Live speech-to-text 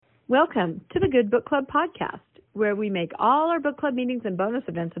Welcome to the Good Book Club podcast, where we make all our book club meetings and bonus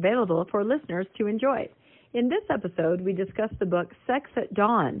events available for listeners to enjoy. In this episode, we discuss the book Sex at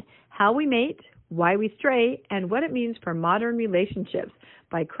Dawn, How We Mate, Why We Stray, and What It Means for Modern Relationships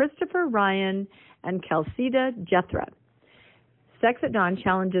by Christopher Ryan and Cacilda Jetha. Sex at Dawn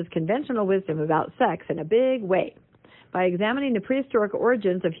challenges conventional wisdom about sex in a big way. By examining the prehistoric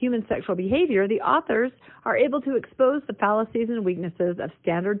origins of human sexual behavior, the authors are able to expose the fallacies and weaknesses of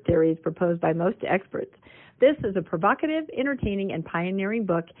standard theories proposed by most experts. This is a provocative, entertaining, and pioneering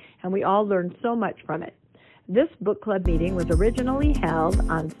book, and we all learn so much from it. This book club meeting was originally held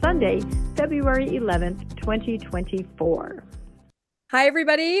on Sunday, February 11th, 2024. Hi,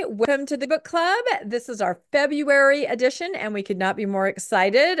 everybody. Welcome to the book club. This is our February edition, and we could not be more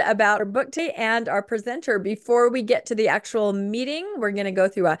excited about our book day and our presenter. Before we get to the actual meeting, we're going to go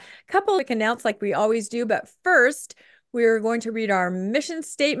through a couple of announcements like we always do. But first, we're going to read our mission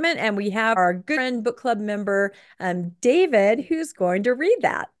statement, and we have our good friend book club member, David, who's going to read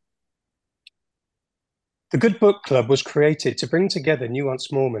that. The Good Book Club was created to bring together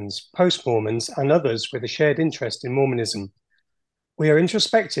nuanced Mormons, post-Mormons, and others with a shared interest in Mormonism. We are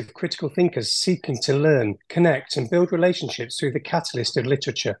introspective, critical thinkers seeking to learn, connect, and build relationships through the catalyst of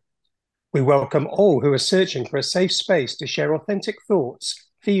literature. We welcome all who are searching for a safe space to share authentic thoughts,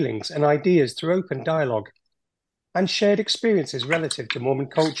 feelings, and ideas through open dialogue and shared experiences relative to Mormon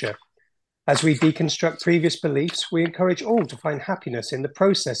culture. As we deconstruct previous beliefs, we encourage all to find happiness in the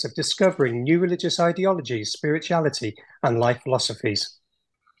process of discovering new religious ideologies, spirituality, and life philosophies.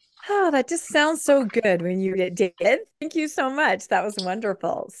 Oh, that just sounds so good when you read it, David. Thank you so much. That was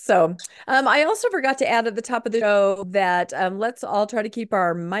wonderful. So I also forgot to add at the top of the show that let's all try to keep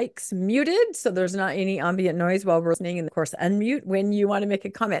our mics muted so there's not any ambient noise while we're listening, and of course, unmute when you want to make a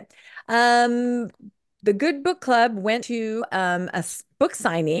comment. The Good Book Club went to a book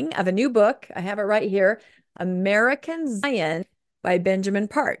signing of a new book. I have it right here, American Zion by Benjamin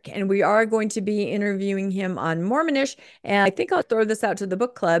Park. And we are going to be interviewing him on Mormonish. And I think I'll throw this out to the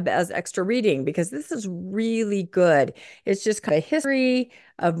book club as extra reading because this is really good. It's just kind of history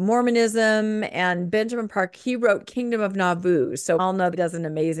of Mormonism. And Benjamin Park, he wrote Kingdom of Nauvoo. So I'll know he does an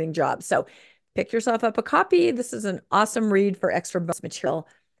amazing job. So pick yourself up a copy. This is an awesome read for extra bonus material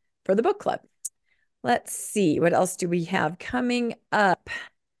for the book club. Let's see. What else do we have coming up?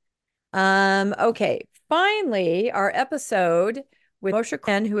 Okay. Finally, our episode with Moshe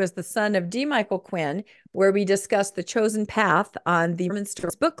Quinn, who is the son of D. Michael Quinn, where we discuss the chosen path on the Mormon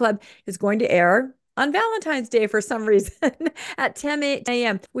Stories Book Club, is going to air on Valentine's Day for some reason at 10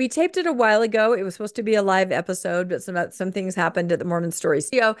 a.m. We taped it a while ago. It was supposed to be a live episode, but some things happened at the Mormon Stories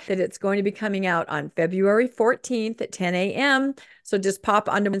studio that it's going to be coming out on February 14th at 10 a.m. So just pop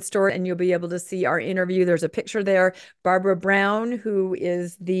onto Mormon Story and you'll be able to see our interview. There's a picture there. Barbara Brown, who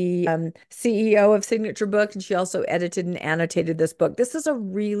is the CEO of Signature Book, and she also edited and annotated this book. This is a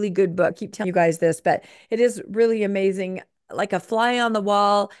really good book. I keep telling you guys this, but it is really amazing. Like a fly on the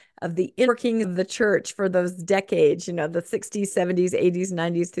wall of the workings of the church for those decades, you know, the 60s, 70s, 80s,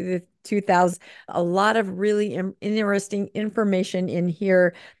 90s to the 2000s. A lot of really interesting information in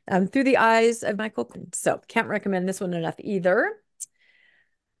here through the eyes of Michael Quinn. So can't recommend this one enough either.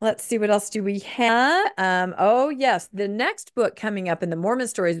 Let's see, what else do we have? Oh, yes. The next book coming up in the Mormon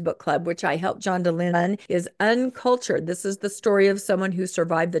Stories Book Club, which I helped John DeLynn run, is Uncultured. This is the story of someone who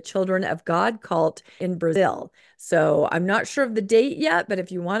survived the Children of God cult in Brazil. So I'm not sure of the date yet, but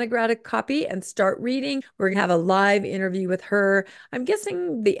if you want to grab a copy and start reading, we're going to have a live interview with her. I'm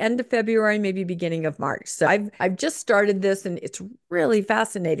guessing the end of February, maybe beginning of March. So I've just started this and it's really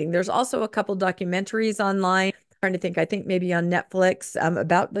fascinating. There's also a couple documentaries online. Trying to think, I think maybe on Netflix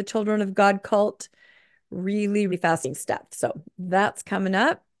about the Children of God cult. Really, really fascinating stuff. So that's coming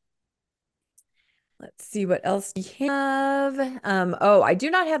up. Let's see what else we have. Oh, I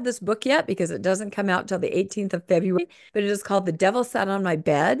do not have this book yet because it doesn't come out till the 18th of February, but it is called The Devil Sat on My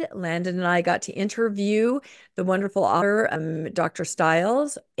Bed. Landon and I got to interview the wonderful author, Dr.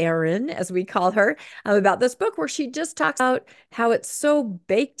 Stiles, Erin, as we call her, about this book where she just talks about how it's so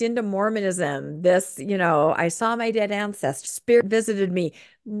baked into Mormonism. This, you know, I saw my dead ancestor, spirit visited me.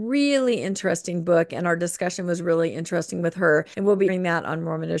 Really interesting book, and our discussion was really interesting with her, and we'll be doing that on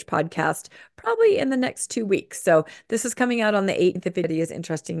Mormonish podcast probably in the next 2 weeks. So this is coming out on the 8th if anybody is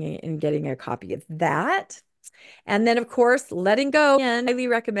interested in getting a copy of that. And then, of course, Letting Go. And I highly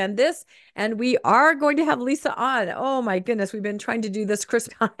recommend this. And we are going to have Lisa on. Oh, my goodness. We've been trying to do this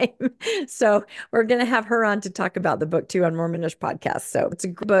Christmas time. So we're going to have her on to talk about the book, too, on Mormonish podcast. So it's a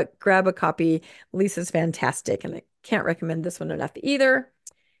good book. Grab a copy. Lisa's fantastic. And I can't recommend this one enough either.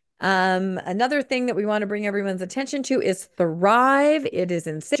 Another thing that we want to bring everyone's attention to is Thrive. It is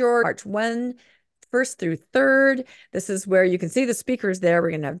in March 1st through 3rd. This is where you can see the speakers there.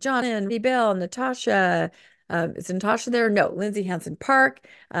 We're going to have John and Bill, Natasha. Is Natasha there? No, Lindsay Hansen Park,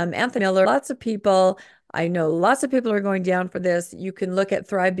 Anthony Miller, lots of people. I know lots of people are going down for this. You can look at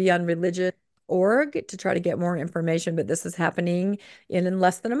thrivebeyondreligion.org to try to get more information, but this is happening in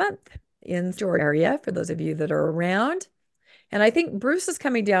less than a month in the area for those of you that are around. And I think Bruce is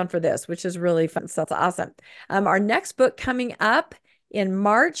coming down for this, which is really fun. So that's awesome. Our next book coming up in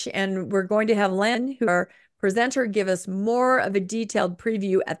March, and we're going to have Len, who our presenter, give us more of a detailed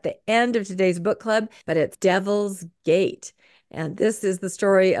preview at the end of today's book club, but it's Devil's Gate. And this is the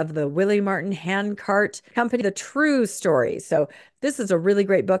story of the Willie Martin Handcart Company, the true story. So this is a really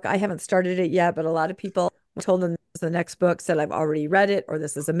great book. I haven't started it yet, but a lot of people told them this is the next book, said I've already read it, or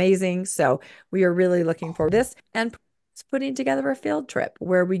this is amazing. So we are really looking for this and putting together a field trip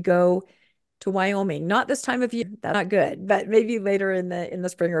where we go to Wyoming. Not this time of year, that's not good, but maybe later in the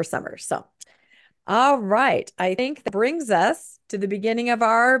spring or summer. So, all right. I think that brings us to the beginning of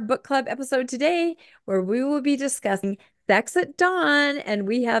our book club episode today, where we will be discussing Sex at Dawn, and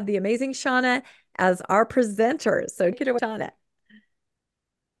we have the amazing Shauna as our presenter. So, take it away, Shauna.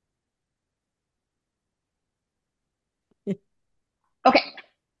 Okay.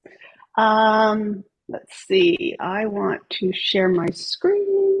 Let's see. I want to share my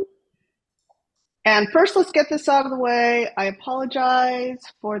screen. And first, let's get this out of the way. I apologize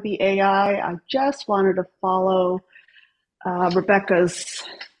for the AI. I just wanted to follow Rebecca's,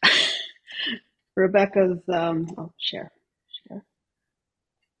 share.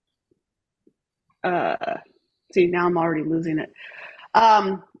 See, now I'm already losing it.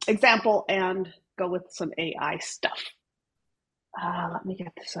 Example and go with some AI stuff. Let me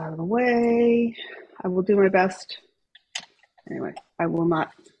get this out of the way. I will do my best. Anyway, I will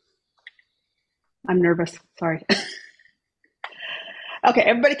not. I'm nervous. Sorry. Okay,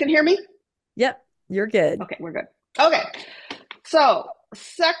 everybody can hear me? Yep, you're good. Okay, we're good. Okay, so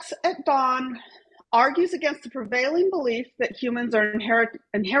Sex at Dawn argues against the prevailing belief that humans are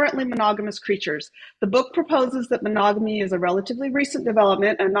inherently monogamous creatures. The book proposes that monogamy is a relatively recent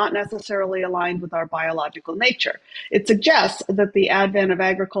development and not necessarily aligned with our biological nature. It suggests that the advent of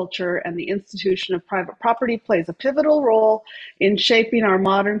agriculture and the institution of private property plays a pivotal role in shaping our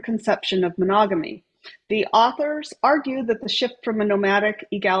modern conception of monogamy. The authors argue that the shift from a nomadic,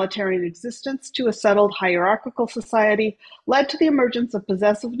 egalitarian existence to a settled, hierarchical society led to the emergence of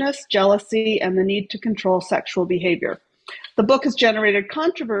possessiveness, jealousy, and the need to control sexual behavior. The book has generated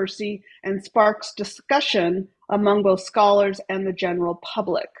controversy and sparks discussion among both scholars and the general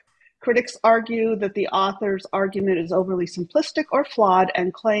public. Critics argue that the author's argument is overly simplistic or flawed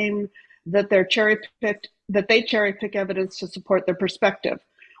and claim that they cherry-pick evidence to support their perspective.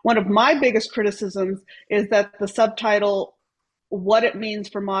 One of my biggest criticisms is that the subtitle, What It Means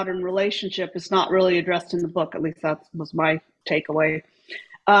for Modern Relationship, is not really addressed in the book. At least that was my takeaway.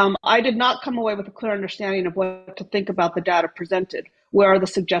 I did not come away with a clear understanding of what to think about the data presented. Where are the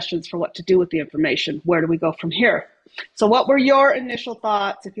suggestions for what to do with the information? Where do we go from here? So what were your initial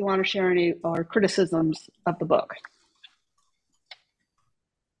thoughts, if you want to share any, or criticisms of the book?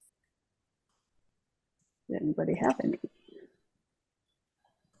 Did anybody have any?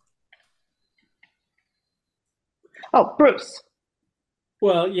 Oh, Bruce.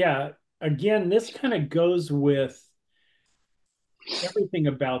 Well, yeah, again, this kind of goes with everything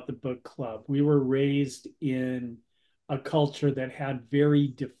about the book club. We were raised in a culture that had very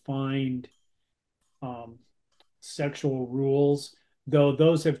defined sexual rules, though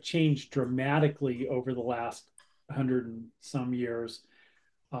those have changed dramatically over the last 100 and some years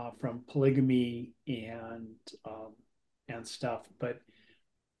from polygamy and stuff. But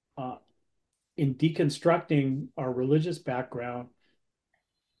in deconstructing our religious background,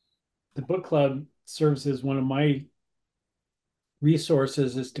 the book club serves as one of my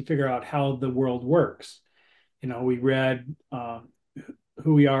resources is to figure out how the world works. You know, we read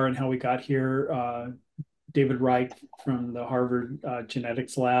Who We Are and How We Got Here, David Wright from the Harvard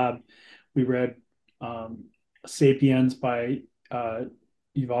Genetics Lab. We read Sapiens by Yuval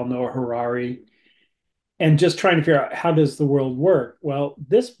Noah Harari. And just trying to figure out how does the world work? Well,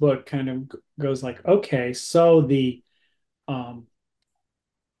 this book kind of goes like, okay, so the,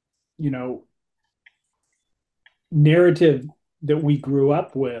 narrative that we grew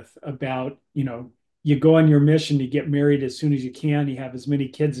up with about, you go on your mission, you get married as soon as you can, you have as many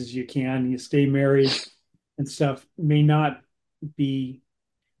kids as you can, you stay married and stuff may not be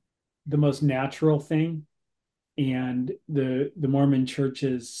the most natural thing. And the Mormon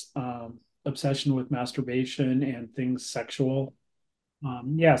Church's obsession with masturbation and things sexual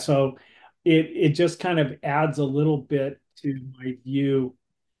Yeah, so it just kind of adds a little bit to my view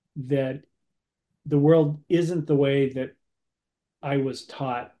that the world isn't the way that I was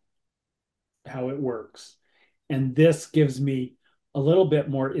taught how it works. And this gives me a little bit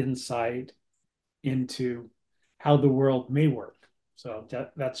more insight into how the world may work. So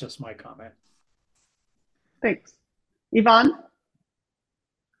that's just my comment. Thanks. Yvonne?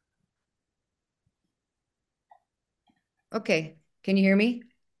 Okay, can you hear me?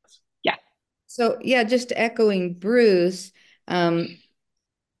 Yeah. So yeah, just echoing Bruce, a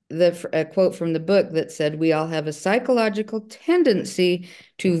quote from the book that said, "We all have a psychological tendency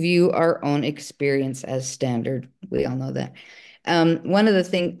to view our own experience as standard." We all know that. One of the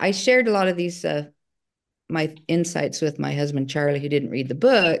things I shared a lot of these my insights with my husband Charlie, who didn't read the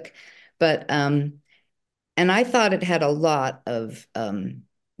book, but and I thought it had a lot of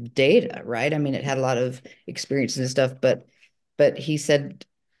data, right? I mean, it had a lot of experiences and stuff, but he said,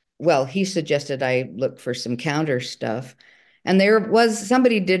 well, he suggested I look for some counter stuff. And there was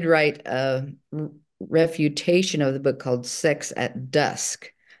somebody did write a refutation of the book called Sex at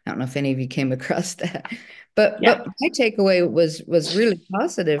Dusk. I don't know if any of you came across that. But my takeaway was really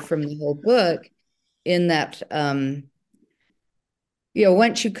positive from the whole book in that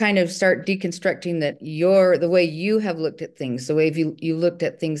once you kind of start deconstructing that the way you have looked at things, the way you looked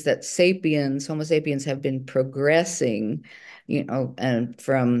at things that Homo sapiens have been progressing, and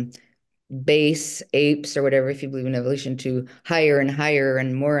from base apes or whatever, if you believe in evolution, to higher and higher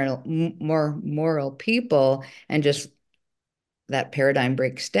and more moral people, and just that paradigm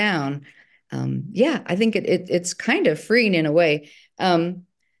breaks down. I think it's kind of freeing in a way. And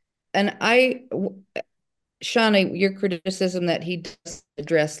Shauna, your criticism that he does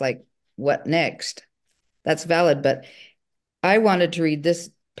address like what next, that's valid, but I wanted to read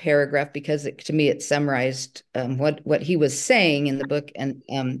this paragraph because to me it summarized what he was saying in the book, and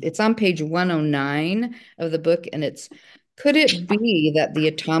it's on page 109 of the book, and it's, "Could it be that the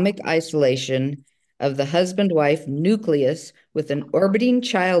atomic isolation of the husband-wife nucleus with an orbiting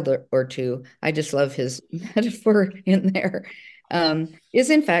child or two," I just love his metaphor in there,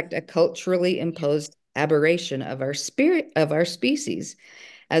 "is in fact a culturally imposed aberration of our species,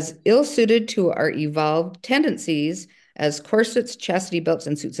 as ill-suited to our evolved tendencies as corsets, chastity belts,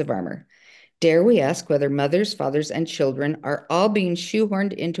 and suits of armor? Dare we ask whether mothers, fathers, and children are all being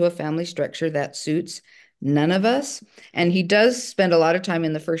shoehorned into a family structure that suits none of us?" And he does spend a lot of time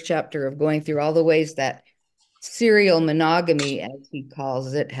in the first chapter of going through all the ways that serial monogamy, as he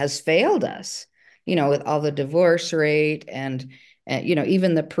calls it, has failed us, with all the divorce rate and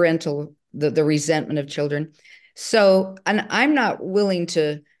even the resentment of children. So, and I'm not willing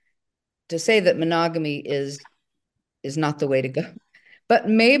to say that monogamy is not the way to go, but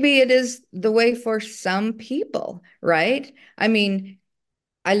maybe it is the way for some people, right? I mean,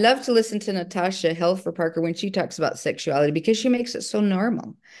 I love to listen to Natasha Helfer Parker when she talks about sexuality, because she makes it so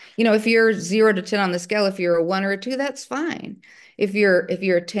normal. If you're 0 to 10 on the scale, if you're a 1 or a 2, that's fine. If you're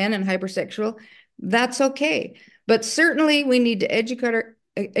a 10 and hypersexual, that's okay. But certainly we need to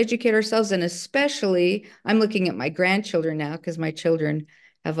educate ourselves, and especially I'm looking at my grandchildren now because my children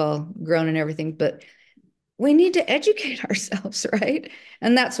have all grown and everything, but we need to educate ourselves, right?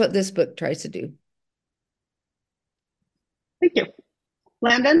 And that's what this book tries to do. Thank you.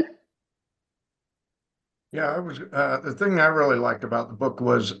 Landon? Yeah, the thing I really liked about the book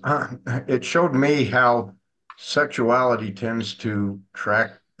was it showed me how sexuality tends to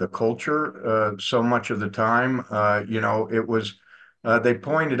track the culture so much of the time. It was, they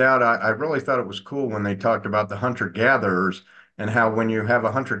pointed out, I really thought it was cool when they talked about the hunter-gatherers, and how when you have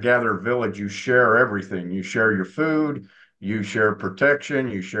a hunter-gatherer village, you share everything. You share your food, you share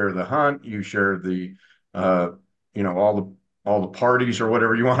protection, you share the hunt, you share the, all the parties, or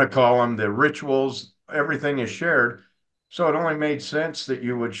whatever you want to call them, the rituals, everything is shared. So it only made sense that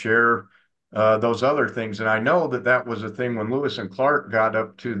you would share those other things. And I know that that was a thing when Lewis and Clark got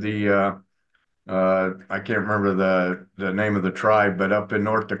up to the, I can't remember the name of the tribe, but up in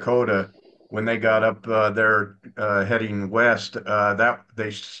North Dakota, when they got up there heading west, that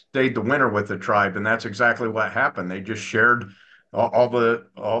they stayed the winter with the tribe, and that's exactly what happened. They just shared. All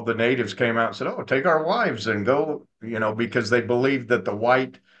the natives came out and said, "Oh, take our wives and go," because they believed that the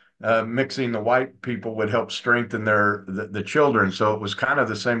white mixing the white people would help strengthen the children. So it was kind of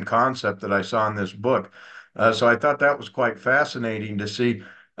the same concept that I saw in this book. So I thought that was quite fascinating to see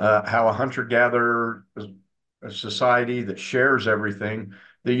how a hunter-gatherer society that shares everything,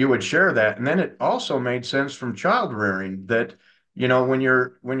 that you would share that. And then it also made sense from child rearing that, when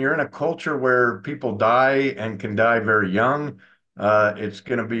you're in a culture where people die and can die very young, It's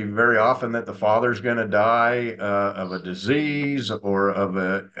going to be very often that the father's going to die of a disease or of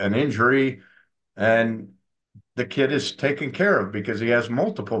an injury, and the kid is taken care of because he has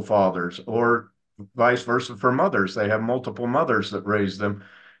multiple fathers, or vice versa for mothers. They have multiple mothers that raise them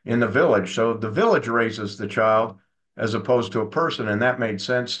in the village. So the village raises the child as opposed to a person. And that made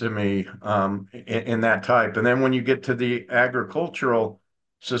sense to me in that type. And then when you get to the agricultural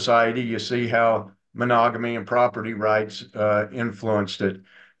society, you see how monogamy and property rights influenced it.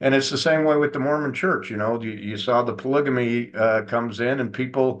 And it's the same way with the Mormon church. You saw the polygamy comes in,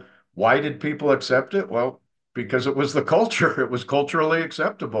 and why did people accept it? Well, because it was the culture. It was culturally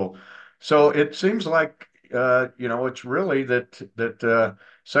acceptable. So it seems like it's really that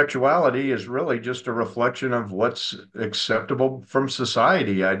sexuality is really just a reflection of what's acceptable from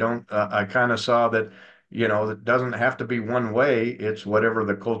society. I kind of saw that, it doesn't have to be one way. It's whatever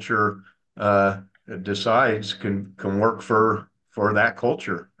the culture decides can work for that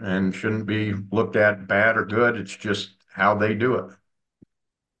culture and shouldn't be looked at bad or good. It's just how they do it.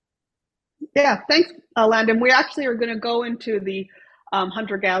 Yeah, thanks, Landon. We actually are going to go into the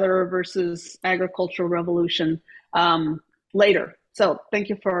hunter-gatherer versus agricultural revolution later. So thank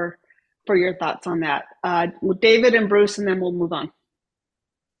you for your thoughts on that. David and Bruce, and then we'll move on.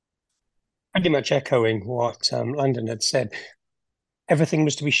 Pretty much echoing what Landon had said. Everything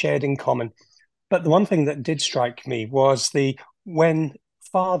was to be shared in common. But the one thing that did strike me was when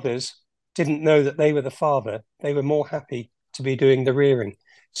fathers didn't know that they were the father, they were more happy to be doing the rearing.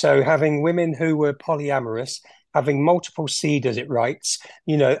 So having women who were polyamorous, having multiple seed, as it writes,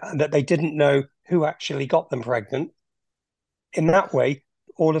 that they didn't know who actually got them pregnant. In that way,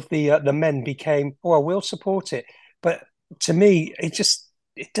 all of the men became, well, we'll support it. But to me,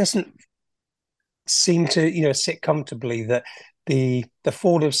 it doesn't seem to, sit comfortably that the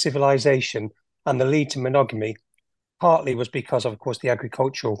fall of civilization and the lead to monogamy partly was because of course, the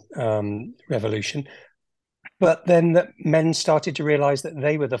agricultural revolution. But then that men started to realize that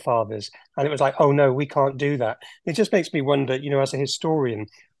they were the fathers. And it was like, oh, no, we can't do that. It just makes me wonder, as a historian,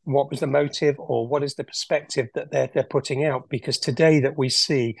 what was the motive or what is the perspective that they're putting out? Because today that we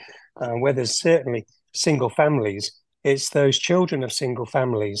see where there's certainly single families, it's those children of single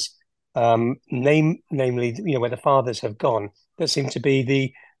families, namely, where the fathers have gone, that seem to be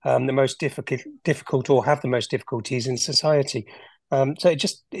the most difficult or have the most difficulties in society. So it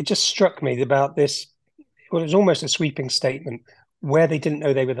just struck me about this. Well, it was almost a sweeping statement. Where they didn't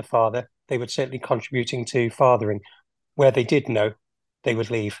know they were the father, they were certainly contributing to fathering. Where they did know, they would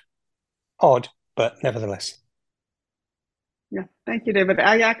leave. Odd, but nevertheless. Yeah, thank you, David.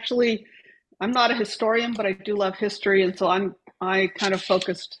 I'm not a historian, but I do love history, and so I kind of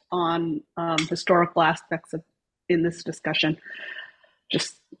focused on historical aspects in this discussion.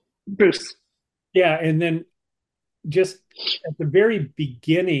 Just Bruce. Yeah, and then just at the very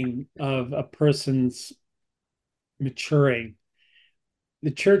beginning of a person's maturing,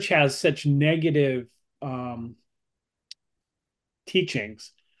 the church has such negative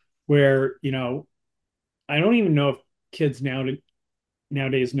teachings where, I don't even know if kids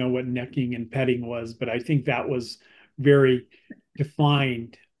nowadays know what necking and petting was, but I think that was very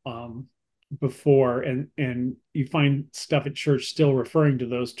defined before, and you find stuff at church still referring to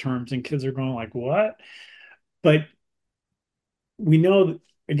those terms, and kids are going like, what? But we know,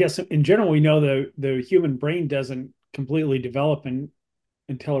 I guess in general, we know the human brain doesn't completely develop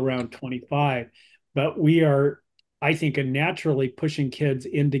until around 25, but we are, I think, naturally pushing kids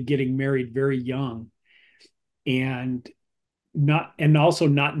into getting married very young and also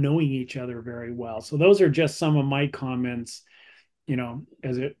not knowing each other very well. So those are just some of my comments,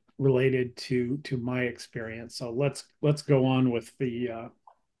 as it related to my experience. So let's go on with the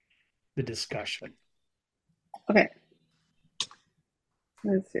discussion. Okay.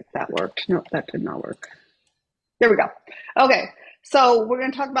 Let's see if that worked. Nope, that did not work. There we go. Okay, so we're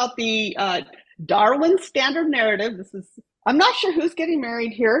going to talk about the Darwin standard narrative. I'm not sure who's getting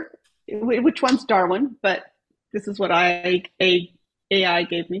married here, which one's Darwin, but this is what AI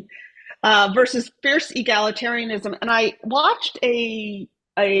gave me, versus fierce egalitarianism. And I watched a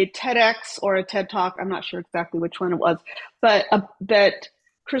TEDx or a TED Talk, I'm not sure exactly which one it was, but that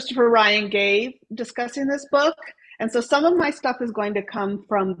Christopher Ryan gave discussing this book. And so some of my stuff is going to come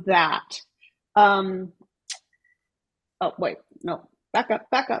from that. Oh, wait, no, back up.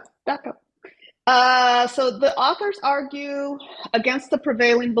 So the authors argue against the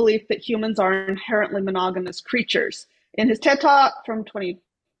prevailing belief that humans are inherently monogamous creatures. In his TED Talk from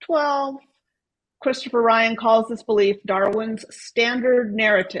 2012, Christopher Ryan calls this belief Darwin's standard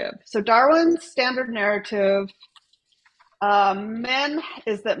narrative. So Darwin's standard narrative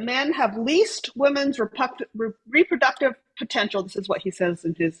is that men have least women's reproductive potential. This is what he says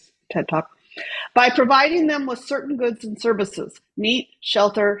in his TED Talk. By providing them with certain goods and services, meat,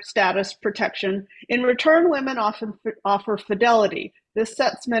 shelter, status, protection. In return, women often offer fidelity. This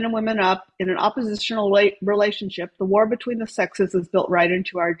sets men and women up in an oppositional relationship. The war between the sexes is built right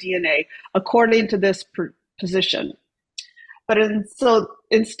into our DNA, according to this position. But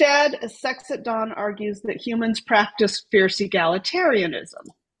instead, Sex at Dawn argues that humans practice fierce egalitarianism,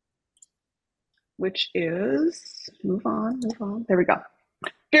 which is, move on, there we go.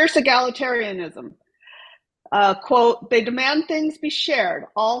 Fierce egalitarianism. Quote, they demand things be shared.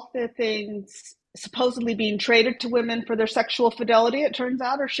 All the things supposedly being traded to women for their sexual fidelity, it turns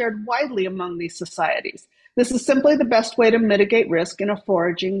out, are shared widely among these societies. This is simply the best way to mitigate risk in a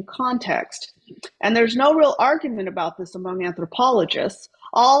foraging context. And there's no real argument about this among anthropologists.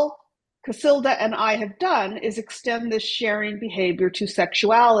 All Cacilda and I have done is extend this sharing behavior to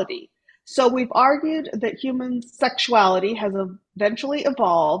sexuality. So we've argued that human sexuality has eventually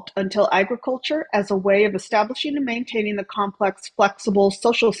evolved until agriculture as a way of establishing and maintaining the complex, flexible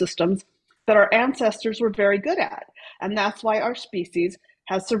social systems that our ancestors were very good at. And that's why our species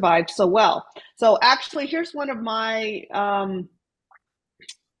has survived so well. So actually, here's one of my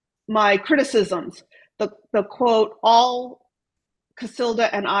my criticisms. The quote, all Cacilda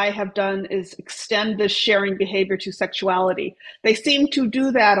and I have done is extend this sharing behavior to sexuality. They seem to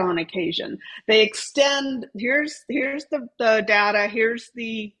do that on occasion. They extend, here's the data, here's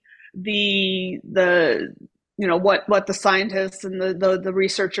the you know, what the scientists and the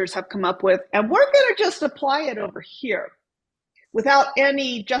researchers have come up with, and we're going to just apply it over here without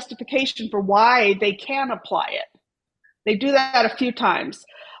any justification for why they can apply it. They do that a few times,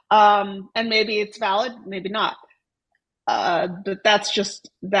 and maybe it's valid, maybe not. But that's just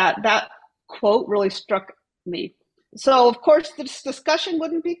that quote really struck me. So, of course, this discussion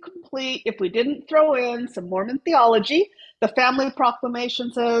wouldn't be complete if we didn't throw in some Mormon theology. The Family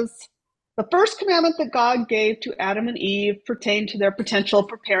Proclamation says, the first commandment that God gave to Adam and Eve pertained to their potential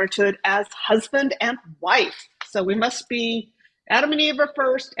for parenthood as husband and wife. So we must be, Adam and Eve are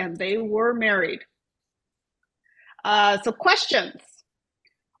first, and they were married. So questions.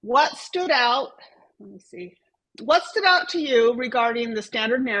 What stood out? Let me see. What stood out to you regarding the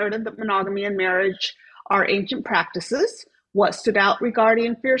standard narrative that monogamy and marriage are ancient practices? What stood out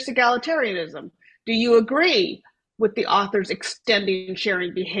regarding fierce egalitarianism? Do you agree with the author's extending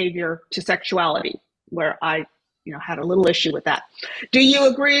sharing behavior to sexuality, where I had a little issue with that? Do you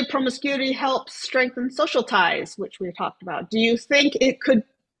agree promiscuity helps strengthen social ties, which we talked about? Do you think it could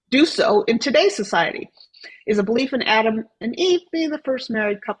do so in today's society? Is a belief in Adam and Eve being the first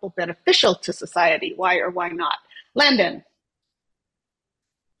married couple beneficial to society? Why or why not? Landon.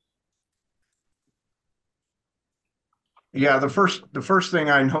 Yeah, the first thing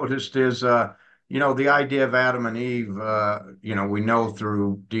I noticed is, the idea of Adam and Eve, we know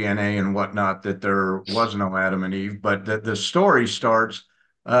through DNA and whatnot that there was no Adam and Eve, but the story starts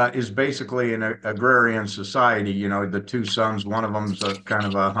is basically an agrarian society. The two sons, one of them's a kind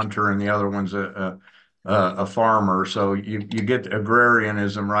of a hunter and the other one's a farmer. So you get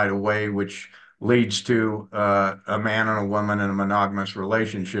agrarianism right away, which leads to a man and a woman in a monogamous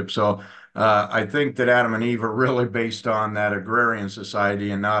relationship. So I think that Adam and Eve are really based on that agrarian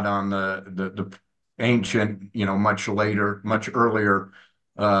society and not on the ancient, much earlier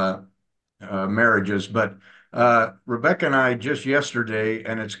marriages. But Rebecca and I just yesterday,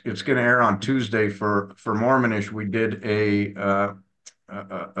 and it's going to air on Tuesday for Mormonish, we did an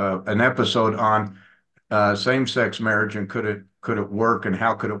episode on same-sex marriage and could it work and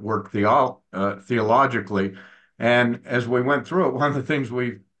how could it work theologically. And as we went through it, one of the things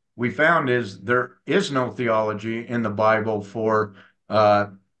we found is there is no theology in the Bible for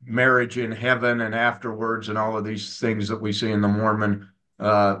marriage in heaven and afterwards and all of these things that we see in the Mormon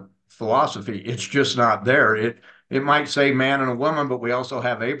philosophy. It's just not there. It might say man and a woman, but we also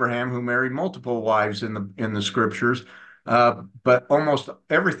have Abraham who married multiple wives in the scriptures. But almost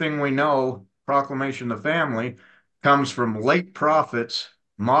everything we know, proclamation of the family, comes from late prophets,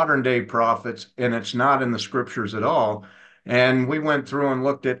 modern day prophets, and it's not in the scriptures at all. And we went through and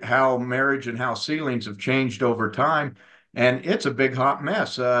looked at how marriage and how sealings have changed over time. And it's a big hot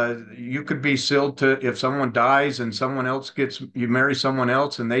mess. You could be sealed to, if someone dies and you marry someone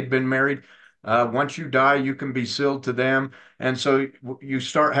else and they'd been married. Once you die, you can be sealed to them. And so you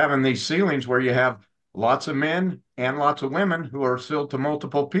start having these sealings where you have lots of men and lots of women who are sealed to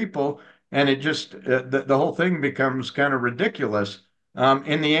multiple people. And it just, the whole thing becomes kind of ridiculous.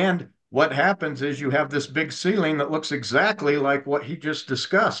 In the end, what happens is you have this big sealing that looks exactly like what he just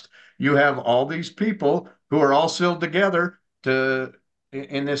discussed. You have all these people who are all sealed together to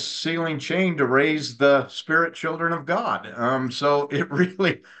in this sealing chain to raise the spirit children of God. So it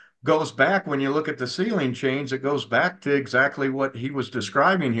really goes back, when you look at the sealing chains, it goes back to exactly what he was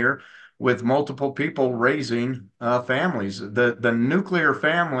describing here, with multiple people raising families. The nuclear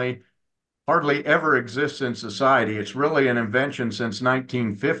family hardly ever exists in society. It's really an invention since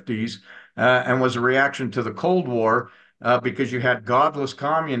 1950s, and was a reaction to the Cold War, because you had godless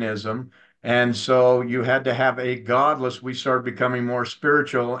communism. And so you had to have a godless, we started becoming more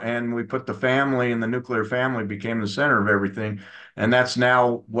spiritual, and we put the family, and the nuclear family became the center of everything. And that's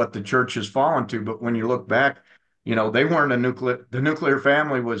now what the church has fallen to. But when you look back, they weren't the nuclear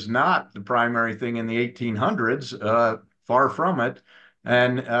family was not the primary thing in the 1800s, far from it.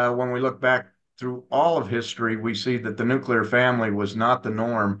 And when we look back through all of history, we see that the nuclear family was not the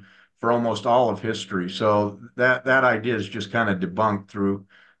norm for almost all of history. So that idea is just kind of debunked through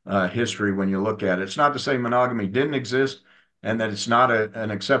history when you look at it. It's not to say monogamy didn't exist and that it's not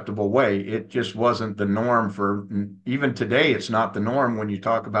an acceptable way. It just wasn't the norm for, even today, it's not the norm when you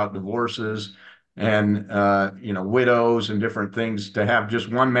talk about divorces and widows and different things, to have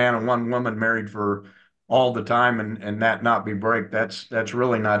just one man and one woman married for all the time and that not be break. That's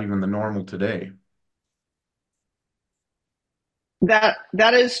really not even the normal today.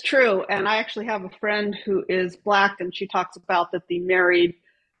 That is true. And I actually have a friend who is Black, and she talks about that the married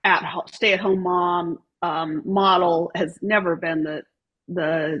stay-at-home mom model has never been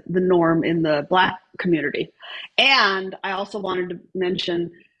the norm in the Black community. And I also wanted to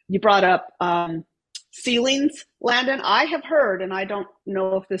mention, you brought up ceilings, Landon. I have heard, and I don't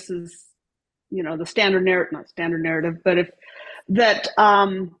know if this is the standard narrative, not standard narrative, but if that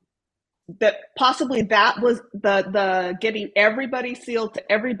that possibly that was the getting everybody sealed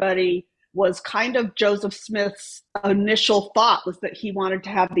to everybody was kind of Joseph Smith's initial thought, was that he wanted to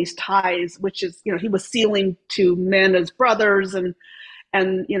have these ties, which is, he was sealing to men as brothers, and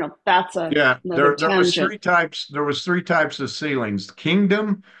that's there was three types. There was three types of sealings.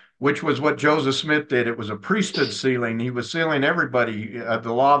 Kingdom, which was what Joseph Smith did. It was a priesthood sealing. He was sealing everybody,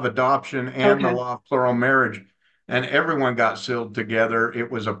 the law of adoption and the law of plural marriage, and everyone got sealed together.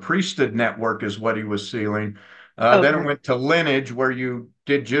 It was a priesthood network is what he was sealing. Then it went to lineage, where you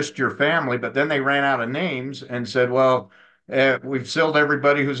did just your family, but then they ran out of names and said, well, we've sealed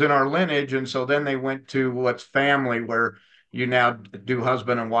everybody who's in our lineage. And so then they went to what's family, where you now do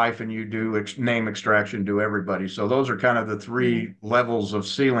husband and wife, and you do name extraction, do everybody. So those are kind of the three levels of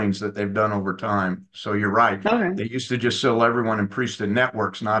sealings that they've done over time. So you're right. Okay. They used to just seal everyone in priesthood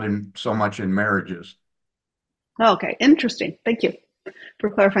networks, not in so much in marriages. Okay, interesting. Thank you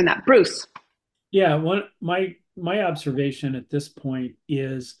for clarifying that. Bruce. Yeah, my observation at this point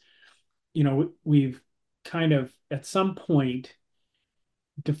is, we've kind of at some point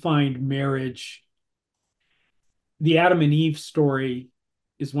defined marriage. The Adam and Eve story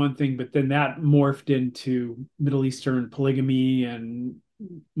is one thing, but then that morphed into Middle Eastern polygamy and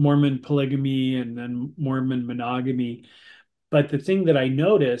Mormon polygamy and then Mormon monogamy. But the thing that I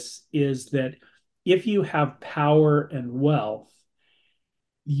notice is that if you have power and wealth,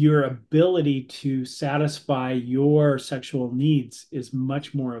 your ability to satisfy your sexual needs is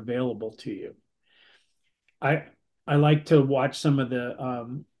much more available to you. I like to watch some of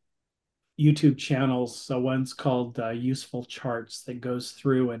the YouTube channels. So one's called Useful Charts, that goes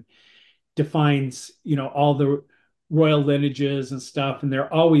through and defines, all the royal lineages and stuff, and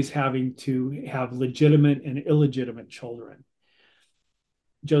they're always having to have legitimate and illegitimate children.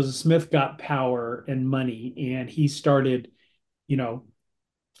 Joseph Smith got power and money, and he started,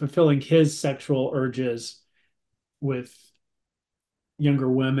 fulfilling his sexual urges with younger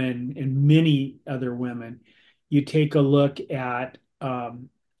women and many other women. You take a look at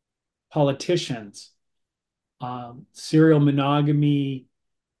politicians. Serial monogamy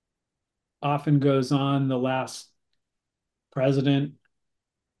often goes on. The last president,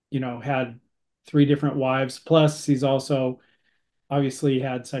 had 3 different wives. Plus, he's also obviously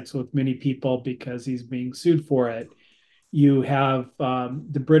had sex with many people because he's being sued for it. You have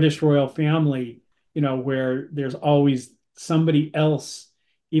the British royal family, where there's always somebody else,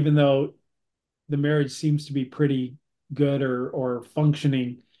 even though the marriage seems to be pretty good or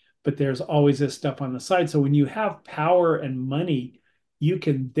functioning, but there's always this stuff on the side. So when you have power and money, you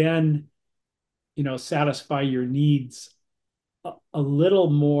can then, satisfy your needs a little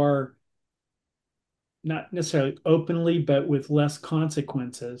more, not necessarily openly, but with less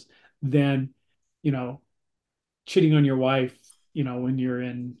consequences than, cheating on your wife, when you're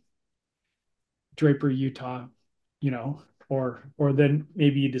in Draper, Utah, or then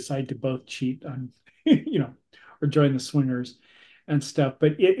maybe you decide to both cheat on, or join the swingers and stuff.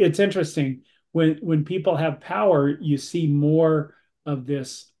 But it's interesting when people have power, you see more of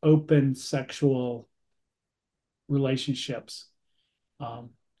this open sexual relationships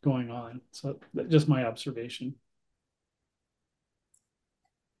going on. So just my observation.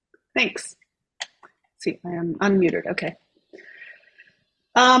 Thanks. See, I am unmuted. Okay.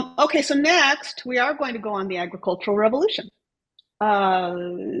 Okay, so next we are going to go on the agricultural revolution.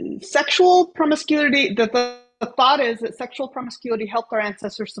 Sexual promiscuity, the thought is that sexual promiscuity helped our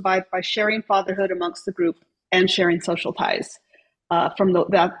ancestors survive by sharing fatherhood amongst the group and sharing social ties.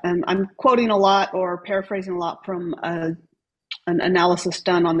 And I'm quoting a lot or paraphrasing a lot from an analysis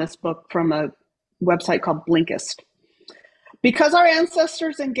done on this book from a website called Blinkist. Because our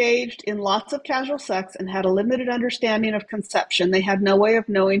ancestors engaged in lots of casual sex and had a limited understanding of conception, they had no way of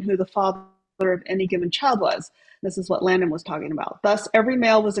knowing who the father of any given child was. This is what Landon was talking about. Thus, every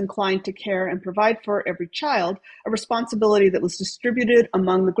male was inclined to care and provide for every child, a responsibility that was distributed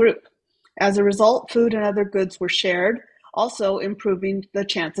among the group. As a result, food and other goods were shared, also improving the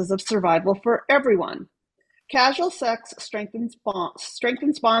chances of survival for everyone. Casual sex strengthens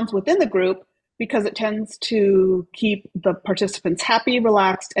bonds within the group because it tends to keep the participants happy,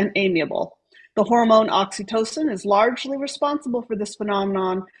 relaxed, and amiable. The hormone oxytocin is largely responsible for this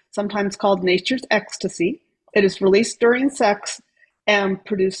phenomenon, sometimes called nature's ecstasy. It is released during sex and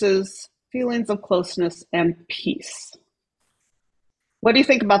produces feelings of closeness and peace. What do you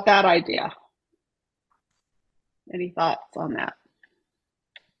think about that idea? Any thoughts on that?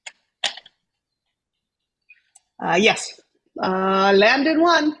 Yes. Landon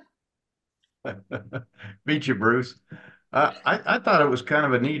won. Beat you, Bruce. I thought it was kind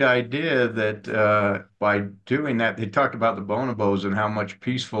of a neat idea that by doing that, they talked about the bonobos and how much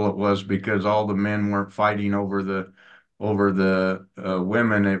peaceful it was because all the men weren't fighting over the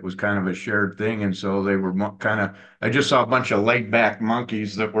women. It was kind of a shared thing, and so they were I just saw a bunch of laid back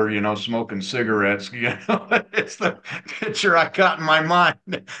monkeys that were, smoking cigarettes. It's the picture I got in my mind.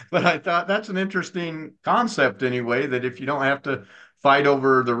 But I thought that's an interesting concept anyway. That if you don't have to fight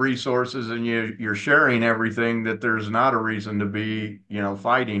over the resources and you're sharing everything, that there's not a reason to be,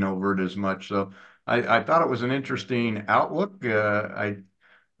 fighting over it as much. So I thought it was an interesting outlook.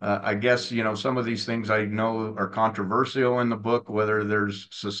 I guess, some of these things I know are controversial in the book, whether there's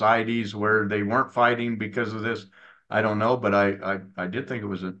societies where they weren't fighting because of this. I don't know, but I did think it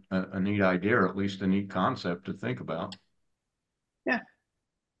was a neat idea, or at least a neat concept to think about. Yeah,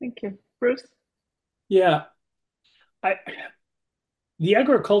 thank you. Bruce? Yeah. The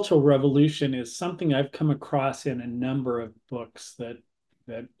agricultural revolution is something I've come across in a number of books that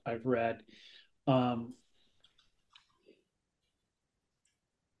I've read. I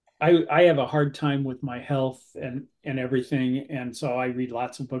have a hard time with my health and everything, and so I read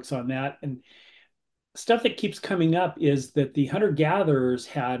lots of books on that. And stuff that keeps coming up is that the hunter-gatherers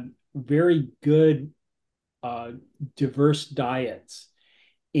had very good diverse diets,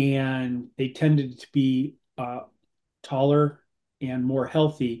 and they tended to be taller and more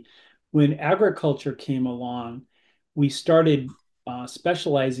healthy. When agriculture came along, we started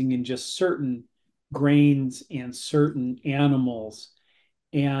specializing in just certain grains and certain animals.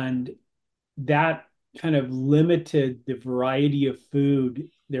 And that kind of limited the variety of food,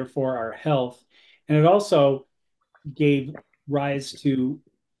 therefore our health. And it also gave rise to,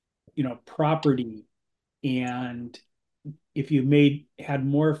 property. And if you had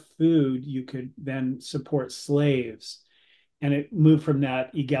more food, you could then support slaves. And it moved from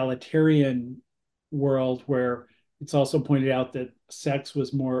that egalitarian world where it's also pointed out that sex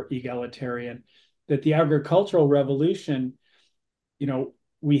was more egalitarian, that the agricultural revolution,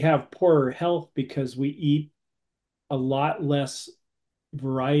 we have poorer health because we eat a lot less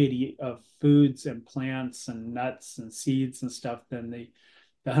variety of foods and plants and nuts and seeds and stuff than the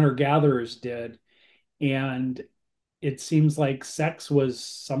hunter-gatherers did. And it seems like sex was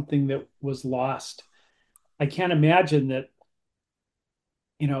something that was lost. I can't imagine that,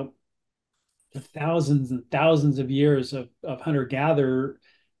 the thousands and thousands of years of hunter-gatherer,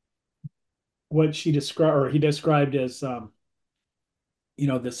 what she described or he described as,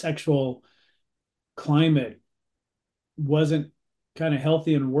 the sexual climate wasn't kind of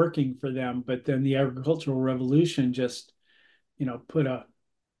healthy and working for them. But then the agricultural revolution just, put a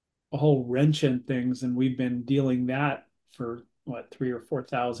whole wrench in things. And we've been dealing that for 3,000 or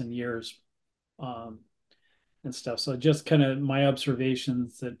 4,000 years and stuff. So just kind of my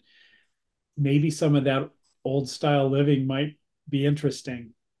observations that maybe some of that old style living might be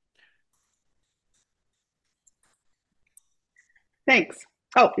interesting. Thanks.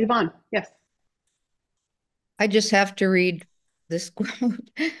 Oh, Yvonne, yes. I just have to read this quote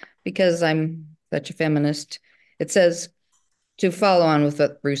because I'm such a feminist. It says, to follow on with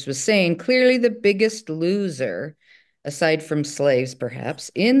what Bruce was saying, clearly the biggest loser aside from slaves perhaps,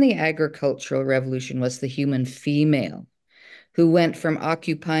 in the agricultural revolution was the human female, who went from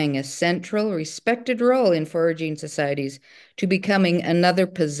occupying a central, respected role in foraging societies to becoming another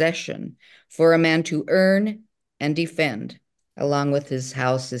possession for a man to earn and defend, along with his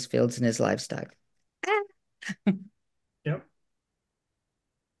house, his fields, and his livestock. Yep.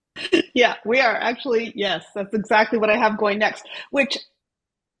 Yeah, we are actually, yes, that's exactly what I have going next, which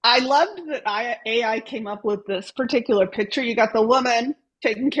I loved that AI came up with this particular picture. You got the woman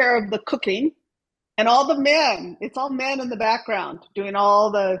taking care of the cooking and all the men. It's all men in the background doing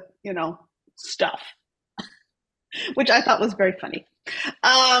all the, stuff, which I thought was very funny.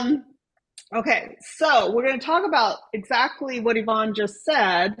 Okay, so we're going to talk about exactly what Yvonne just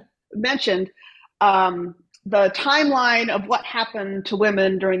mentioned, the timeline of what happened to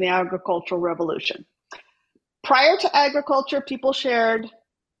women during the agricultural revolution. Prior to agriculture, people shared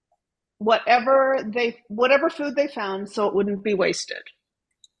whatever food they found so it wouldn't be wasted.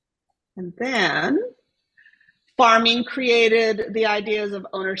 And then farming created the ideas of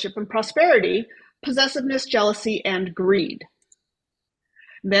ownership and prosperity, possessiveness, jealousy, and greed.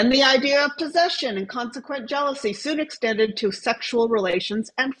 Then the idea of possession and consequent jealousy soon extended to sexual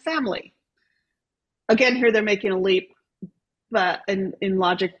relations and family. Again, here they're making a leap but in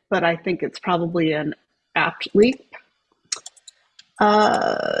logic, but I think it's probably an apt leap.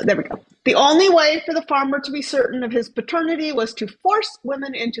 There we go. The only way for the farmer to be certain of his paternity was to force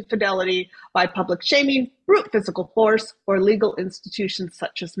women into fidelity by public shaming, brute physical force, or legal institutions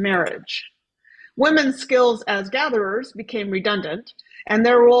such as marriage. Women's skills as gatherers became redundant, and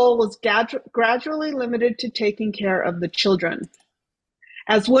their role was gradually limited to taking care of the children.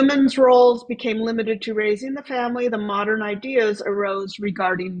 As women's roles became limited to raising the family, the modern ideas arose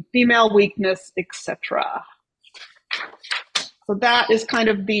regarding female weakness, etc. So that is kind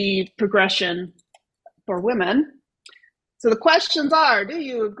of the progression for women. So the questions are, do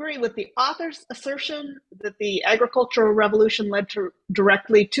you agree with the author's assertion that the agricultural revolution led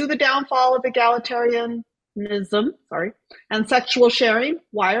directly to the downfall of egalitarianism, and sexual sharing?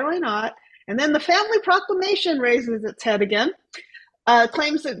 Why or why not? And then the family proclamation raises its head again,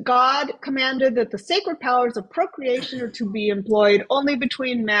 claims that God commanded that the sacred powers of procreation are to be employed only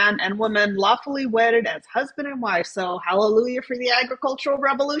between man and woman, lawfully wedded as husband and wife. So hallelujah for the agricultural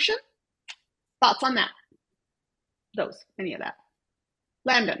revolution. Thoughts on that? Any of that?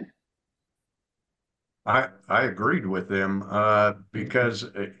 Landon. I agreed with him because,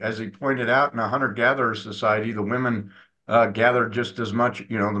 as he pointed out, in a hunter-gatherer society, the women gathered just as much.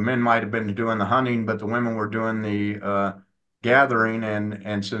 The men might have been doing the hunting, but the women were doing the gathering,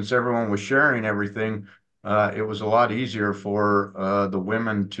 and since everyone was sharing everything, it was a lot easier for the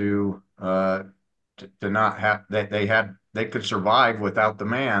women to not have that they could survive without the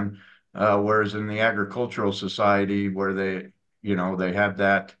man. Whereas in the agricultural society, where they had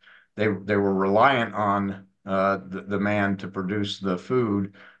that, they were reliant on the man to produce the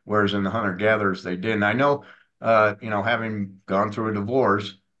food, whereas in the hunter-gatherers they didn't. I know, having gone through a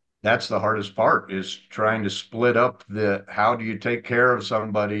divorce, that's the hardest part, is trying to split up how do you take care of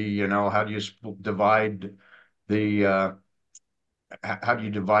somebody, how do you divide the how do you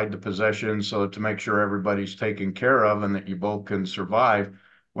divide the possessions so to make sure everybody's taken care of and that you both can survive.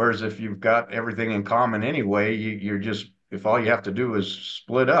 Whereas if you've got everything in common anyway, you're just, if all you have to do is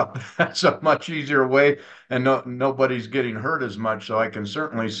split up, that's a much easier way, and nobody's getting hurt as much. So I can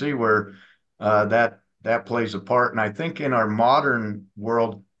certainly see where that plays a part. And I think in our modern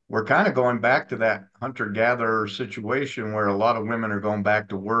world, we're kind of going back to that hunter-gatherer situation where a lot of women are going back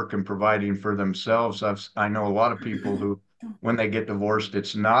to work and providing for themselves. I know a lot of people who, when they get divorced,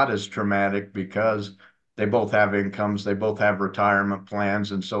 it's not as traumatic because they both have incomes, they both have retirement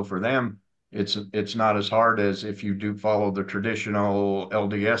plans. And so for them, it's not as hard as if you do follow the traditional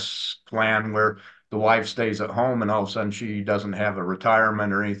LDS plan where the wife stays at home and all of a sudden she doesn't have a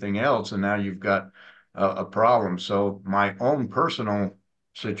retirement or anything else. And now you've got a problem. So my own personal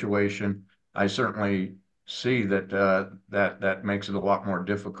situation, I certainly see that that makes it a lot more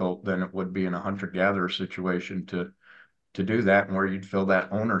difficult than it would be in a hunter-gatherer situation to do that, and where you'd feel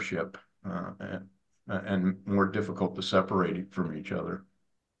that ownership and more difficult to separate it from each other.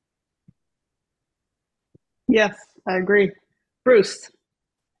 Yes, I agree. Bruce.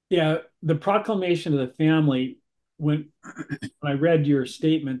 Yeah, the proclamation of the family, when I read your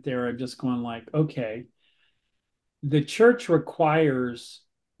statement there, I'm just going like, okay, the church requires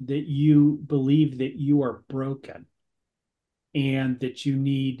that you believe that you are broken and that you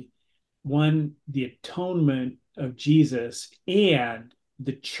need, one, the atonement of Jesus and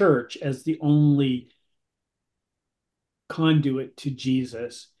the church as the only conduit to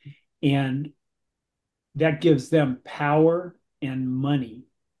Jesus. And that gives them power and money.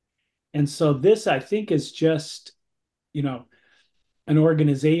 And so this, I think, is just, an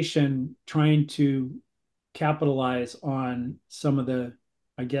organization trying to capitalize on some of the,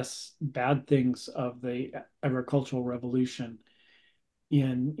 I guess, bad things of the agricultural revolution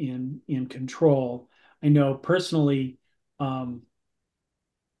in control. I know personally, the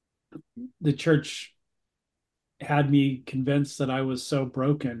church had me convinced that I was so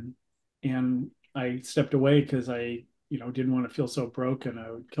broken, and I stepped away because I, didn't want to feel so broken.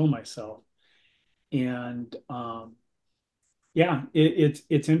 I would kill myself. And yeah,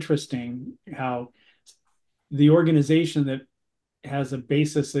 it's interesting how the organization that has a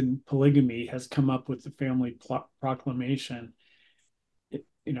basis in polygamy has come up with the family proclamation.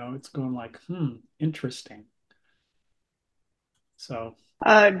 It's going like, interesting. So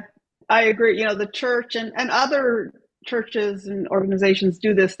I agree. The church and other churches and organizations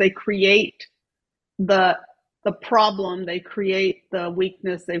do this. They create the problem, they create the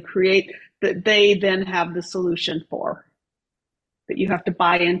weakness, they create that they then have the solution for. That you have to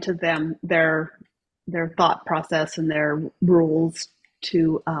buy into them, their thought process and their rules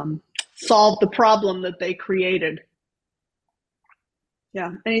to solve the problem that they created.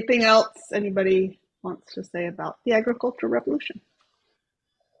 Yeah. Anything else anybody wants to say about the agricultural revolution?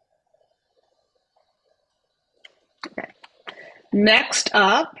 Okay. Next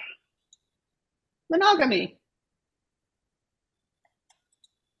up, monogamy.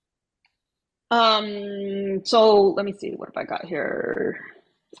 So let me see, what have I got here?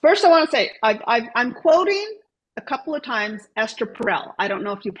 First, I want to say I'm quoting a couple of times Esther Perel. I don't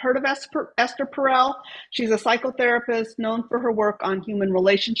know if you've heard of Esther Perel. She's a psychotherapist known for her work on human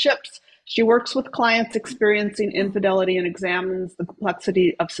relationships. She works with clients experiencing infidelity and examines the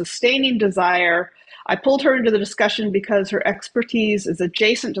complexity of sustaining desire. I pulled her into the discussion because her expertise is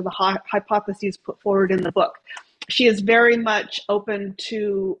adjacent to the hypotheses put forward in the book. She is very much open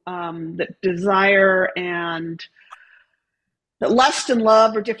to that desire and that lust and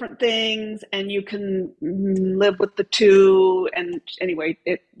love are different things, and you can live with the two. And anyway,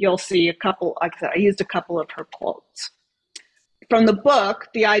 you'll see a couple, like I said, I used a couple of her quotes. From the book,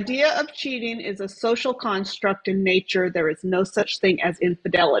 the idea of cheating is a social construct in nature. There is no such thing as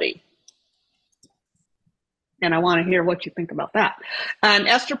infidelity. And I want to hear what you think about that. And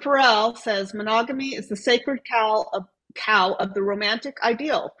Esther Perel says, monogamy is the sacred cow of the romantic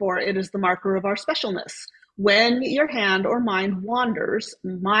ideal, for it is the marker of our specialness. When your hand or mind wanders,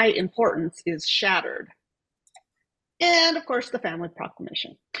 my importance is shattered. And of course, the family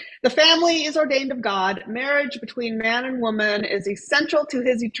proclamation. The family is ordained of God. Marriage between man and woman is essential to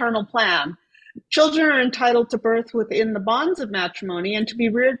his eternal plan. Children are entitled to birth within the bonds of matrimony and to be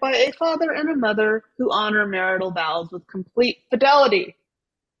reared by a father and a mother who honor marital vows with complete fidelity.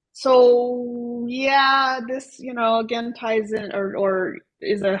 So yeah, this, again ties in or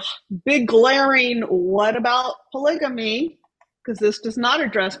is a big glaring, what about polygamy? Because this does not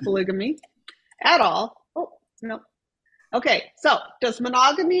address polygamy at all. Oh, no. Okay, so does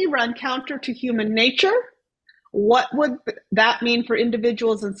monogamy run counter to human nature? What would that mean for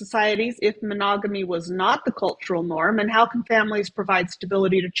individuals and societies if monogamy was not the cultural norm? And how can families provide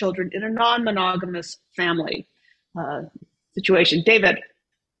stability to children in a non-monogamous family situation? David.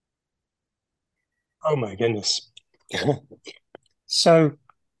 Oh my goodness. So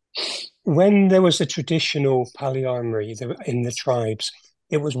when there was a traditional polyamory in the tribes,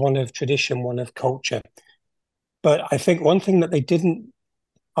 it was one of tradition, one of culture. But I think one thing that they didn't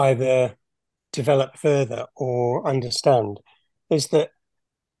either develop further or understand is that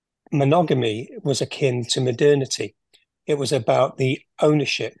monogamy was akin to modernity. It was about the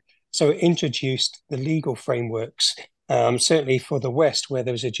ownership. So it introduced the legal frameworks, certainly for the West, where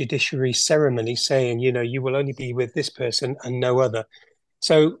there was a judiciary ceremony saying, you will only be with this person and no other.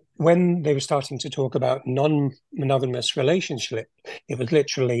 So when they were starting to talk about non-monogamous relationship, it was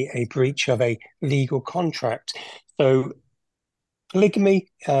literally a breach of a legal contract. So polygamy,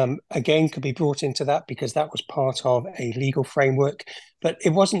 again, could be brought into that because that was part of a legal framework. But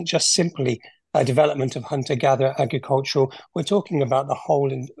it wasn't just simply a development of hunter-gatherer agricultural. We're talking about the whole,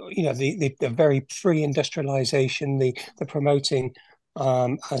 the very pre-industrialization, the promoting,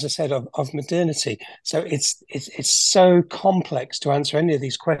 as I said, of modernity. So it's so complex to answer any of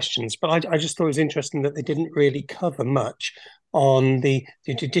these questions. But I just thought it was interesting that they didn't really cover much on the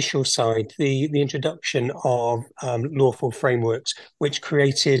judicial side, the introduction of lawful frameworks, which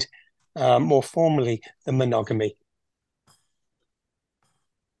created more formally the monogamy.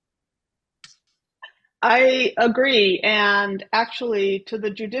 I agree. And actually, to the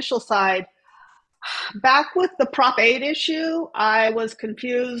judicial side, back with the Prop 8 issue, I was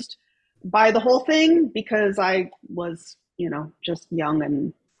confused buy the whole thing because I was, just young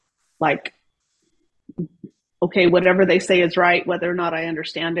and like, okay, whatever they say is right, whether or not I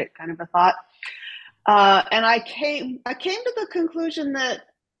understand it, kind of a thought. And I came to the conclusion that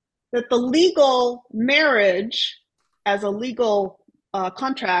the legal marriage as a legal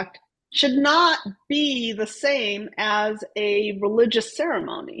contract should not be the same as a religious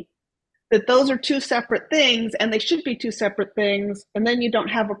ceremony. That those are two separate things, and they should be two separate things, and then you don't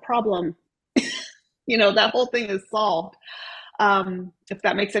have a problem. That whole thing is solved. If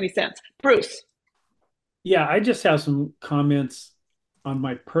that makes any sense. Bruce. Yeah, I just have some comments on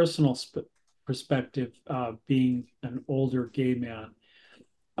my personal perspective, being an older gay man.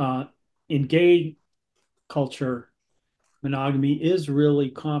 In gay culture, monogamy is really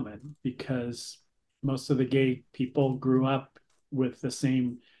common because most of the gay people grew up with the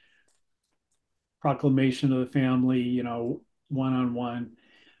same proclamation of the family, one-on-one.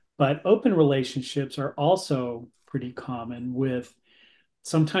 But open relationships are also pretty common with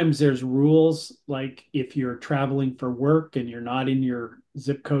sometimes there's rules like if you're traveling for work and you're not in your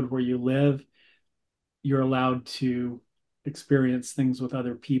zip code where you live, you're allowed to experience things with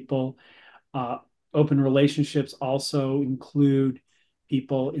other people. Open relationships also include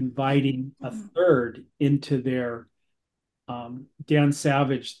people inviting a third into their Dan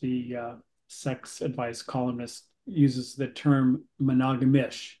Savage, the sex advice columnist, uses the term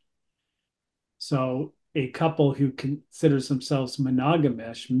monogamish. So a couple who considers themselves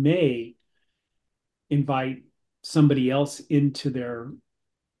monogamish may invite somebody else into their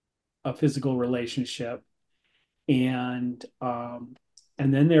a physical relationship, and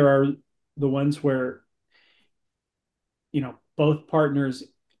then there are the ones where both partners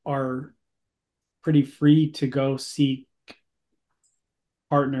are pretty free to go seek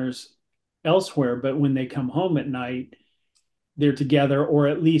partners elsewhere, but when they come home at night, they're together, or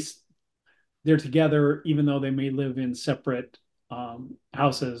at least they're together even though they may live in separate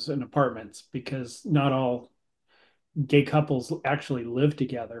houses and apartments, because not all gay couples actually live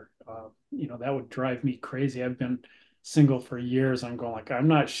together. That would drive me crazy. I've been single for years. I'm going like, I'm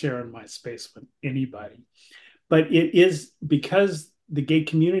not sharing my space with anybody. But it is because the gay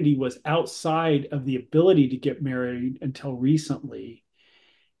community was outside of the ability to get married until recently.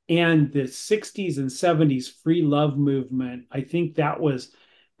 And the 60s and 70s free love movement, I think that was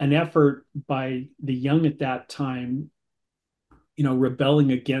an effort by the young at that time,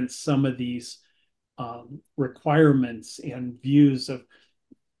 rebelling against some of these requirements and views of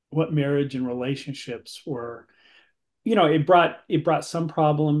what marriage and relationships were. It brought some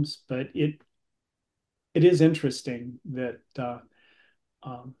problems, but it is interesting that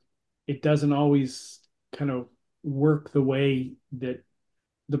it doesn't always kind of work the way that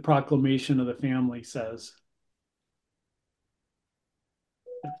the proclamation of the family says.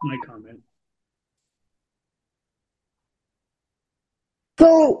 That's my comment.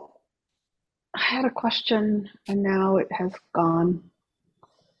 So I had a question and now it has gone.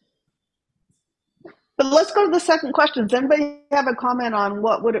 But let's go to the second question. Does anybody have a comment on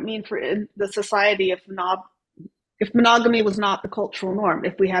what would it mean for the society if monogamy was not the cultural norm?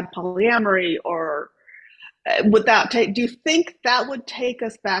 If we had polyamory, or would that take? Do you think that would take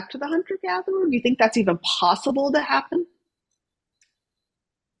us back to the hunter-gatherer? Do you think that's even possible to happen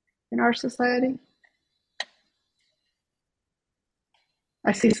in our society?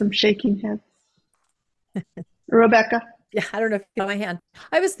 I see some shaking heads. Rebecca? Yeah, I don't know if you got my hand.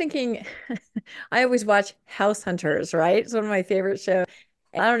 I was thinking, I always watch House Hunters, right? It's one of my favorite shows.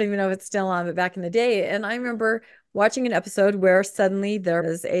 I don't even know if it's still on, but back in the day. And I remember watching an episode where suddenly there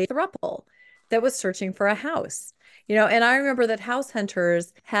was a throuple that was searching for a house. And I remember that House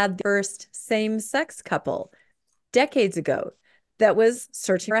Hunters had the first same-sex couple decades ago that was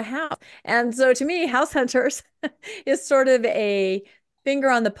searching for a house. And so to me, House Hunters is sort of a finger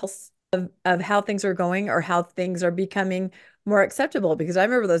on the pulse of how things are going or how things are becoming more acceptable. Because I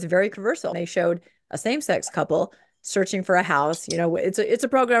remember those very controversial. They showed a same-sex couple searching for a house. It's a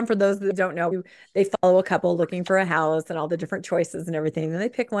program for those that don't know. They follow a couple looking for a house and all the different choices and everything. And they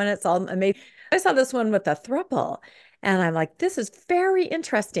pick one. It's all amazing. I saw this one with a throuple. And I'm like, this is very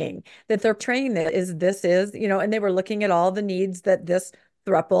interesting that they're training this is, and they were looking at all the needs that this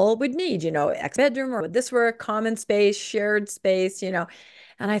throuple would need, X bedroom, or would this were a common space, shared space, And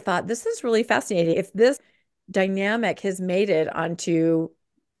I thought, this is really fascinating. If this dynamic has made it onto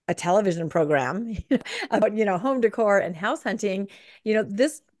a television program about, home decor and house hunting,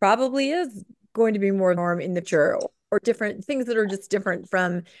 this probably is going to be more norm in the future. or different things that are just different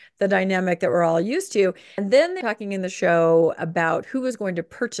from the dynamic that we're all used to. And then they're talking in the show about who was going to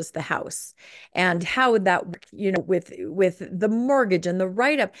purchase the house and how would that work, with the mortgage and the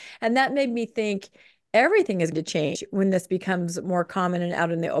write-up. And that made me think everything is going to change when this becomes more common and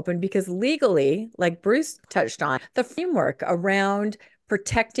out in the open, because legally, like Bruce touched on, the framework around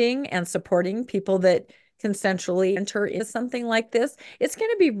protecting and supporting people that consensually enter into something like this, it's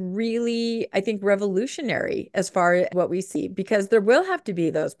going to be really, I think, revolutionary as far as what we see, because there will have to be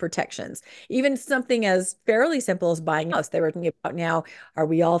those protections. Even something as fairly simple as buying a house. They were thinking about now, are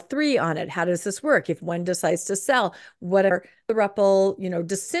we all three on it? How does this work? If one decides to sell, whatever, the throuple,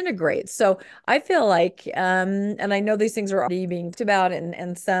 disintegrates. So I feel like, and I know these things are already being talked about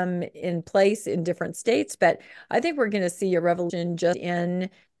and some in place in different states, but I think we're going to see a revolution just in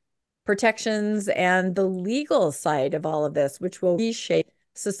protections and the legal side of all of this, which will reshape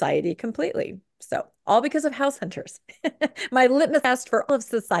society completely. So all because of house hunters. My litmus test for all of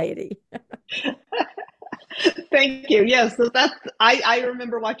society. Thank you. Yes, so I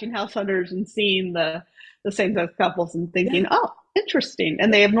remember watching House Hunters and seeing the same-sex couples and thinking, oh, interesting.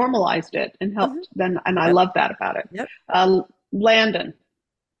 And they have normalized it and helped them. And I love that about it. Yep. Landon.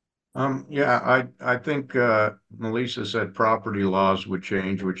 Yeah, I think Melissa said property laws would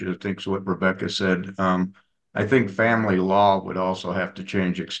change, which I think is what Rebecca said. I think family law would also have to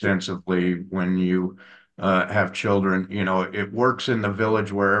change extensively when you have children. It works in the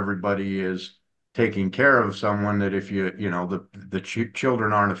village where everybody is taking care of someone, that if the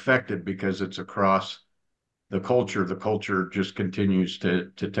children aren't affected because it's across the culture just continues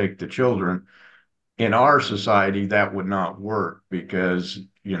to take the children. In our society, that would not work because,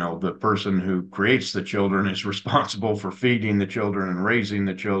 the person who creates the children is responsible for feeding the children and raising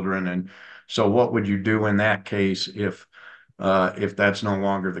the children. And so what would you do in that case if that's no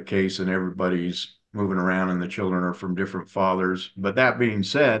longer the case and everybody's moving around and the children are from different fathers? But that being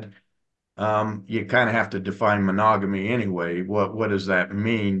said, you kind of have to define monogamy anyway. What does that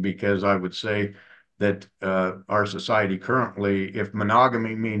mean? Because I would say that our society currently, if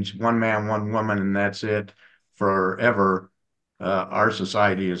monogamy means one man, one woman, and that's it forever, our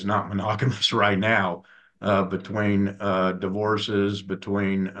society is not monogamous right now. Between divorces,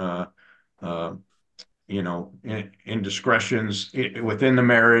 between indiscretions within the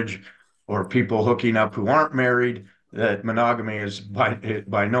marriage, or people hooking up who aren't married, that monogamy is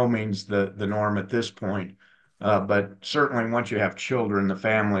by no means the norm at this point. But certainly once you have children, the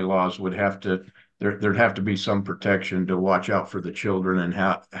family laws would have to, there'd have to be some protection to watch out for the children, and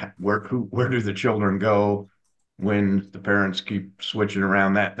where do the children go when the parents keep switching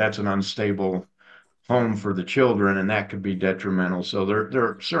around. That's an unstable home for the children, and that could be detrimental. So there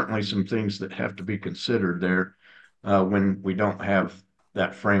are certainly some things that have to be considered there when we don't have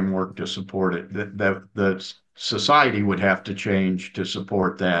that framework to support it. The society would have to change to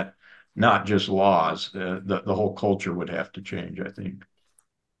support that, not just laws. The whole culture would have to change, I think.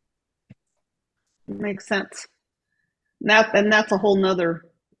 Makes sense. That's a whole nother,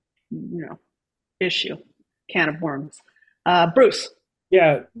 issue, can of worms. Bruce.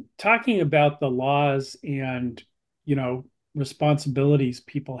 Yeah, talking about the laws and, responsibilities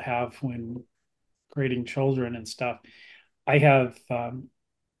people have when creating children and stuff. I have a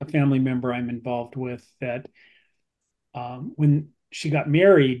family member I'm involved with that when she got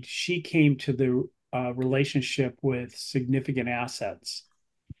married, she came to the relationship with significant assets.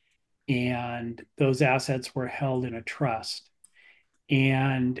 And those assets were held in a trust.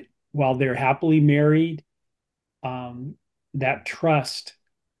 And while they're happily married, that trust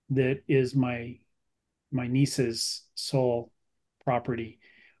that is my niece's sole property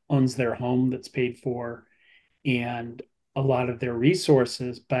owns their home that's paid for and a lot of their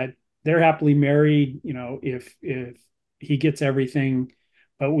resources, but they're happily married. If he gets everything,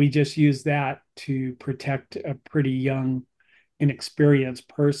 but we just use that to protect a pretty young, inexperienced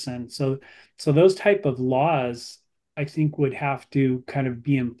person. So those type of laws, I think, would have to kind of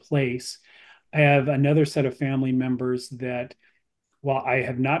be in place. I have another set of family members that, while I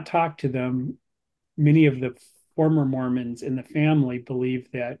have not talked to them, many of the former Mormons in the family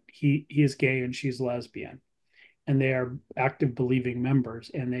believe that he is gay and she's lesbian, and they are active believing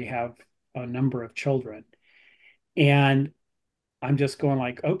members, and they have a number of children. And I'm just going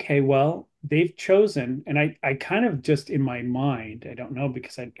like, okay, well, they've chosen, and I kind of just in my mind, I don't know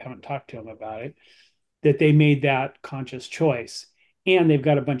because I haven't talked to them about it, that they made that conscious choice, and they've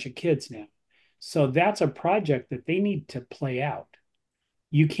got a bunch of kids now. So that's a project that they need to play out.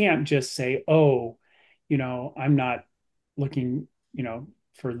 You can't just say, oh, I'm not looking,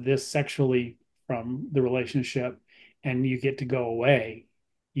 for this sexually from the relationship and you get to go away.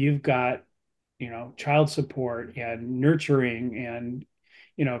 You've got, child support and nurturing. And,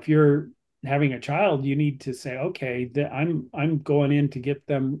 if you're having a child, you need to say, okay, I'm going in to get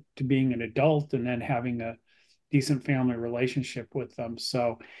them to being an adult and then having a decent family relationship with them.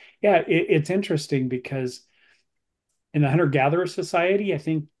 So yeah, it's interesting because in the hunter-gatherer society, I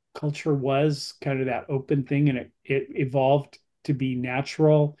think culture was kind of that open thing, and it evolved to be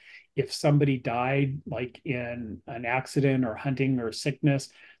natural. If somebody died, like in an accident or hunting or sickness,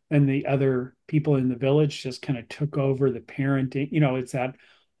 then the other people in the village just kind of took over the parenting. It's that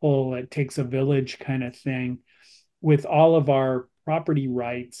whole it takes a village kind of thing. With all of our property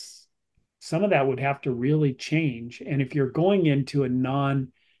rights, some of that would have to really change. And if you're going into a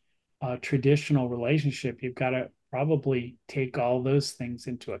traditional relationship, you've got to probably take all those things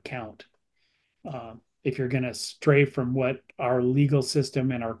into account. If you're going to stray from what our legal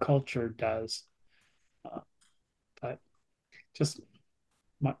system and our culture does. But just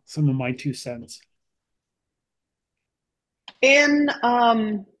some of my 2 cents. In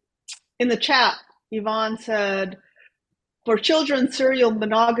the chat, Yvonne said, for children, serial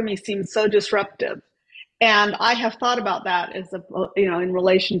monogamy seems so disruptive. And I have thought about that in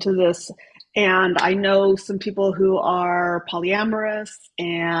relation to this. And I know some people who are polyamorous,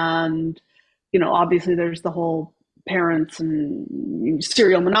 and, obviously there's the whole parents and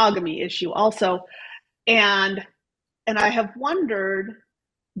serial monogamy issue also. And I have wondered,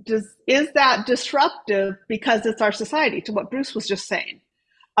 is that disruptive because it's our society, to what Bruce was just saying?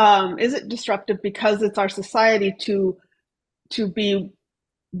 Is it disruptive because it's our society to be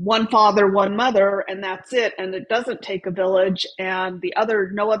one father, one mother, and that's it, and it doesn't take a village, and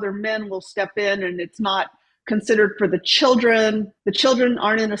no other men will step in, and it's not considered for the children. The children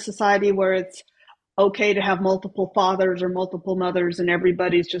aren't in a society where it's okay to have multiple fathers or multiple mothers, and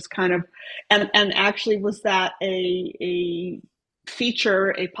everybody's just kind of, and actually, was that a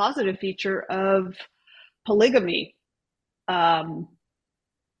positive feature of polygamy, having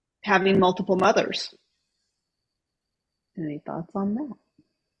multiple mothers? Any thoughts on that?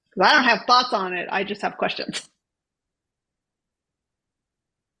 Because I don't have thoughts on it. I just have questions.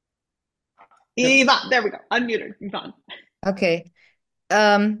 Yvonne, there we go. Unmuted, Yvonne. Okay.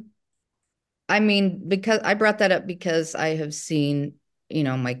 I mean, because I brought that up because I have seen,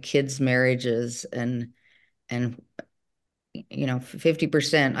 my kids' marriages and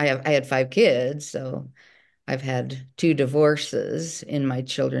 50%. I had 5 kids, so I've had 2 divorces in my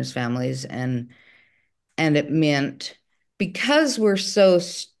children's families, and it meant, because we're so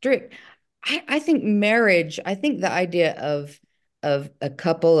strict, I think marriage, I think the idea of a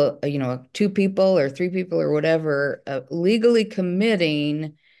couple, 2 people or 3 people or whatever, legally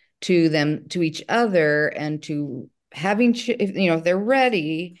committing to each other and to having, if they're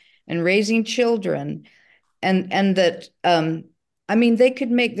ready, and raising children, and that, I mean, they could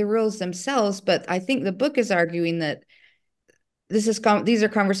make the rules themselves, but I think the book is arguing that these are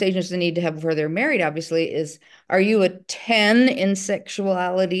conversations they need to have before they're married. Obviously, are you a 10 in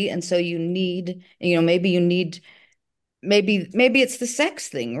sexuality, and so you need, maybe it's the sex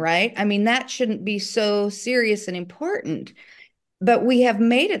thing, right? I mean, that shouldn't be so serious and important, but we have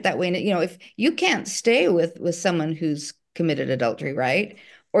made it that way. And if you can't stay with someone who's committed adultery, right?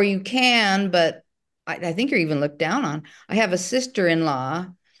 Or you can, but I think you're even looked down on. I have a sister-in-law,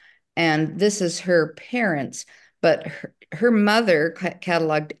 and this is her parents, but her mother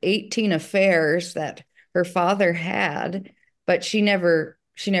cataloged 18 affairs that her father had, but she never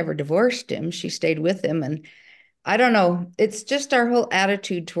divorced him. She stayed with him. And I don't know, it's just our whole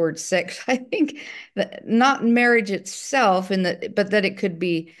attitude towards sex. I think that not marriage itself, but that it could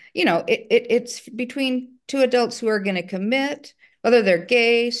be, it's between 2 adults who are going to commit, whether they're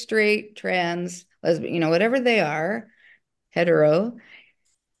gay, straight, trans, lesbian, whatever they are, hetero.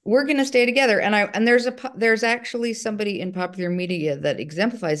 We're going to stay together. And there's actually somebody in popular media that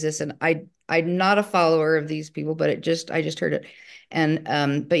exemplifies this. And I'm not a follower of these people, but I just heard it.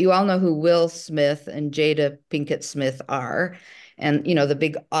 And, but you all know who Will Smith and Jada Pinkett Smith are. And, the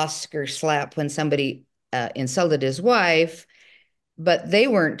big Oscar slap when somebody insulted his wife, but they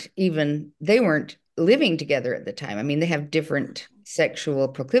weren't living together at the time. I mean, they have different sexual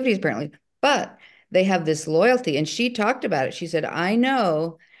proclivities apparently, but they have this loyalty. And she talked about it. She said, I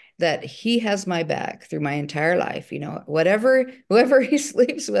know that he has my back through my entire life, whoever he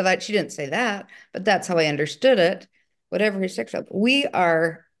sleeps with. She didn't say that, but that's how I understood it. Whatever his sex life, we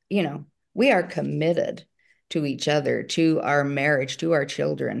are committed to each other, to our marriage, to our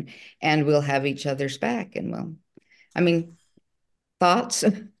children, and we'll have each other's back. And thoughts?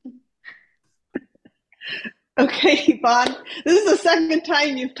 Okay, Yvonne, this is the second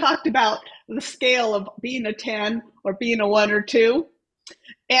time you've talked about the scale of being a 10 or being a 1 or 2.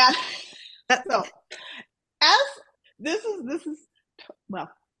 And So, as this is well,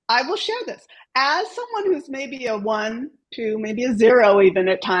 I will share this as someone who's maybe a 1, 2, maybe a 0 even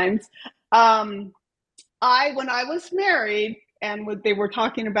at times. When I was married and they were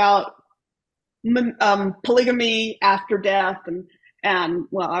talking about polygamy after death, and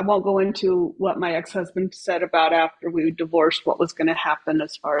well, I won't go into what my ex-husband said about after we divorced, what was going to happen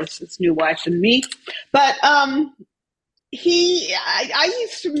as far as his new wife and me. But I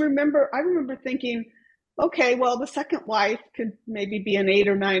used to remember, I remember thinking, okay, well, the second wife could maybe be an 8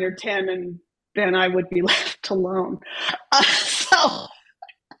 or 9 or 10, and then I would be left alone. So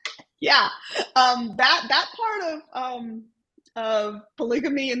yeah, that part of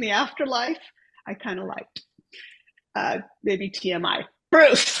polygamy in the afterlife, I kind of liked. Maybe TMI.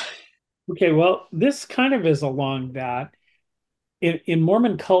 Bruce. Okay, well, this kind of is along that. In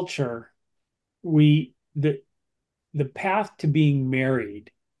Mormon culture, the path to being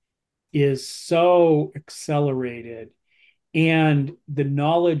married is so accelerated, and the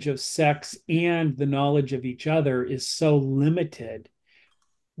knowledge of sex and the knowledge of each other is so limited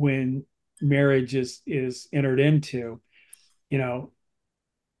when marriage is entered into. You know,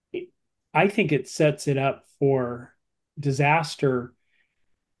 I think it sets it up for disaster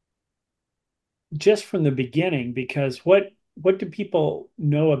just from the beginning, because what do people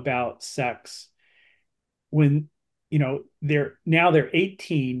know about sex when they're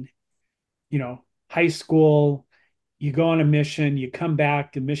 18, high school, you go on a mission, you come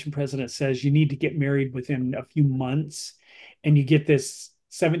back, the mission president says you need to get married within a few months, and you get this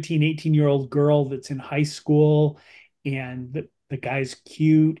 17, 18-year-old girl that's in high school, and the guy's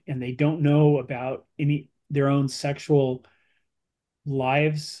cute, and they don't know about their own sexual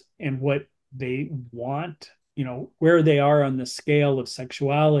lives and what they want, where they are on the scale of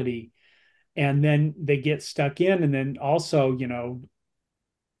sexuality. And then they get stuck in, and then also,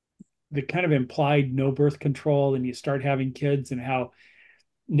 the kind of implied no birth control, and you start having kids, and how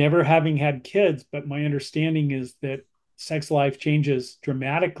never having had kids, but my understanding is that sex life changes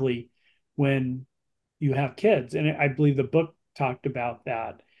dramatically when you have kids. And I believe the book talked about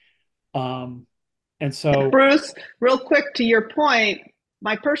that. And so, Bruce, real quick to your point,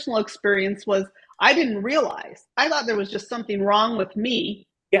 my personal experience was I didn't realize. I thought there was just something wrong with me.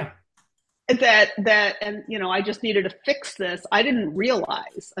 Yeah. That and I just needed to fix this. I didn't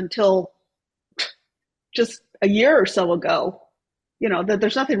realize until just a year or so ago, that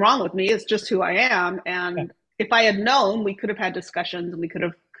there's nothing wrong with me. It's just who I am. And if I had known, we could have had discussions,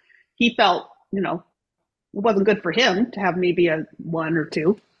 and he felt, it wasn't good for him to have me be a 1 or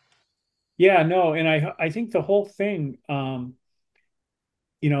 2. Yeah, no, and I think the whole thing,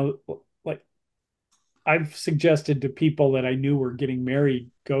 like I've suggested to people that I knew were getting married,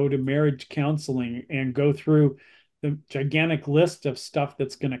 go to marriage counseling and go through the gigantic list of stuff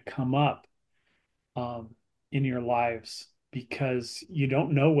that's going to come up in your lives, because you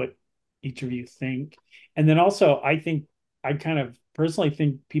don't know what each of you think. And then also, I kind of personally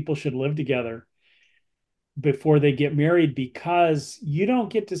think people should live together before they get married, because you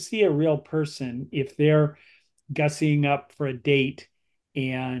don't get to see a real person if they're gussying up for a date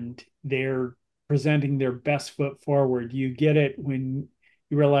and they're presenting their best foot forward. You get it when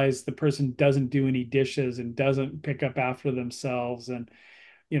you realize the person doesn't do any dishes and doesn't pick up after themselves, and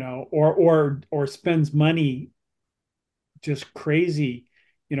or spends money just crazy.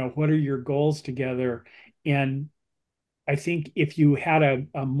 What are your goals together? And I think if you had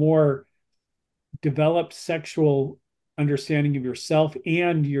a more developed sexual understanding of yourself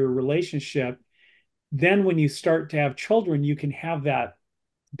and your relationship, then when you start to have children, you can have that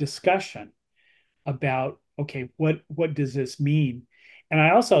discussion about, okay, what does this mean? And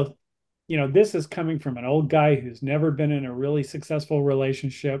I also, this is coming from an old guy who's never been in a really successful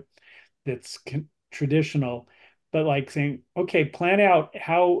relationship that's traditional, but like saying, okay, plan out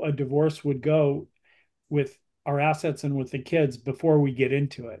how a divorce would go with our assets and with the kids before we get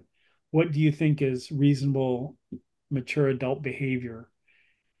into it. What do you think is reasonable, mature adult behavior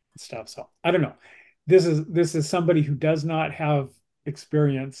and stuff? So I don't know. This is somebody who does not have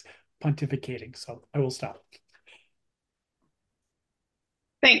experience pontificating, so I will stop.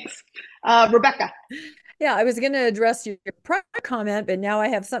 Thanks. Rebecca. Yeah, I was going to address your prior comment, but now I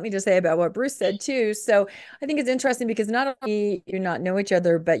have something to say about what Bruce said too. So I think it's interesting because not only do you not know each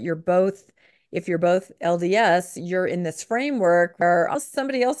other, but if you're both LDS, you're in this framework where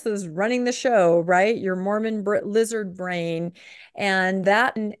somebody else is running the show, right? Your Mormon lizard brain, and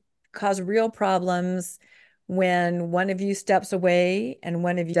that can cause real problems when one of you steps away and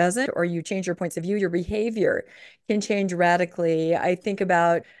one of you doesn't, or you change your points of view. Your behavior can change radically. I think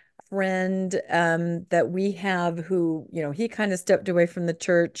about friend that we have who, he kind of stepped away from the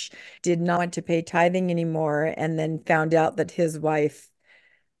church, did not want to pay tithing anymore, and then found out that his wife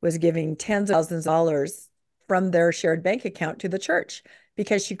was giving tens of thousands of dollars from their shared bank account to the church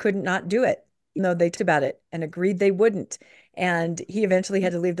because she couldn't not do it, even though they talked about it and agreed they wouldn't. And he eventually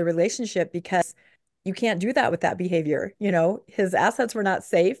had to leave the relationship because you can't do that with that behavior. His assets were not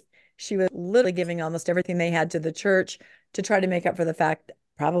safe. She was literally giving almost everything they had to the church to try to make up for the fact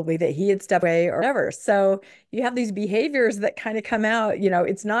probably that he had stepped away or whatever. So you have these behaviors that kind of come out,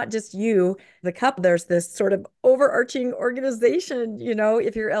 it's not just you, the couple, there's this sort of overarching organization,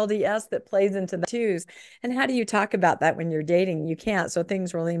 if you're LDS, that plays into the twos. And how do you talk about that when you're dating? You can't. So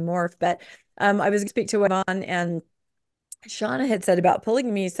things really morph. But I was going to speak to Yvonne, and Shauna had said about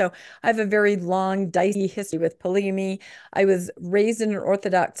polygamy. So I have a very long, dicey history with polygamy. I was raised in an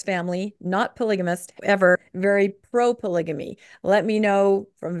Orthodox family, not polygamist, ever, very pro-polygamy. Let me know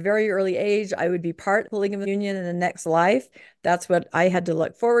from a very early age, I would be part polygamous union in the next life. That's what I had to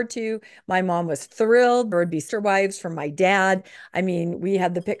look forward to. My mom was thrilled. There would be sister wives from my dad. I mean, we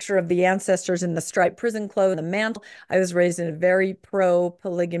had the picture of the ancestors in the striped prison clothes and the mantle. I was raised in a very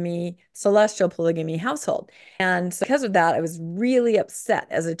pro-polygamy, celestial polygamy household. And so because of that, I was really upset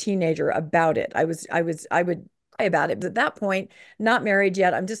as a teenager about it. I would cry about it. But at that point, not married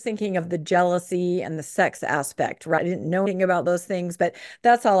yet. I'm just thinking of the jealousy and the sex aspect, right? I didn't know anything about those things, but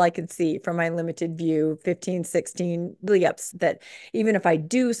that's all I could see from my limited view, 15, 16, really upset that even if I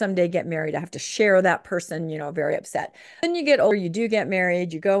do someday get married, I have to share that person, very upset. Then you get older, you do get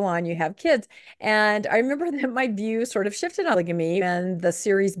married, you go on, you have kids. And I remember that my view sort of shifted on polygamy when the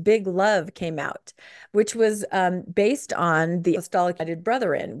series Big Love came out, which was based on the Apostolic United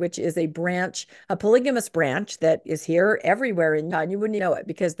Brethren, which is a branch, a polygamous branch that is here everywhere in Utah. And you wouldn't know it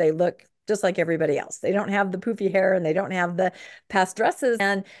because they look just like everybody else. They don't have the poofy hair and they don't have the past dresses.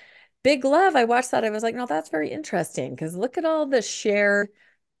 And Big Love, I watched that. I was like, no, that's very interesting because look at all the shared,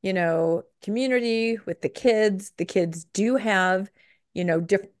 community with the kids. The kids do have,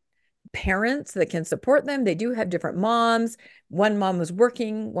 different parents that can support them. They do have different moms. One mom was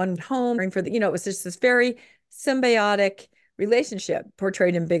working, one home for the, it was just this very symbiotic relationship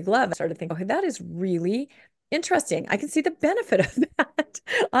portrayed in Big Love. I started thinking, oh, that is really interesting. I can see the benefit of that.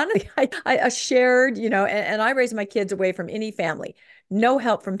 Honestly, I shared, and I raised my kids away from any family, no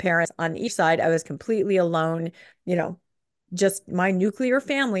help from parents on each side. I was completely alone, just my nuclear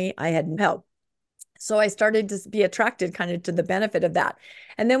family. I had no help. So I started to be attracted kind of to the benefit of that.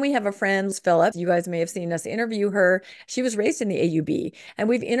 And then we have a friend, Phillips. You guys may have seen us interview her. She was raised in the AUB, and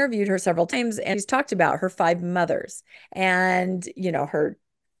we've interviewed her several times, and she's talked about her 5 mothers and, her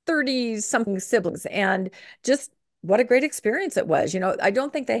 30-something siblings, and just what a great experience it was. I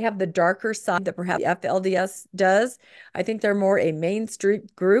don't think they have the darker side that perhaps FLDS does. I think they're more a Main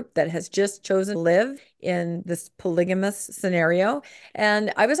Street group that has just chosen to live in this polygamous scenario.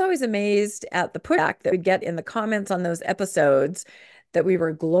 And I was always amazed at the pushback that we'd get in the comments on those episodes that we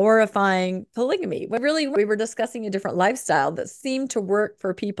were glorifying polygamy. When really we were discussing a different lifestyle that seemed to work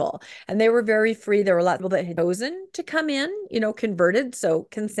for people. And they were very free. There were a lot of people that had chosen to come in, converted. So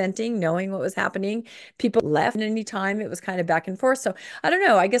consenting, knowing what was happening. People left at any time. It was kind of back and forth. So I don't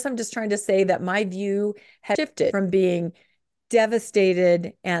know. I guess I'm just trying to say that my view has shifted from being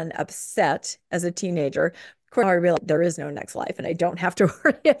devastated and upset as a teenager. Of course, I realized there is no next life and I don't have to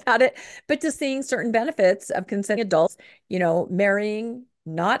worry about it, but to seeing certain benefits of consenting adults, marrying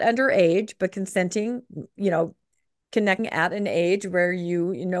not underage, but consenting, connecting at an age where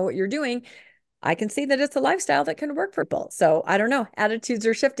you know what you're doing. I can see that it's a lifestyle that can work for people. So I don't know. Attitudes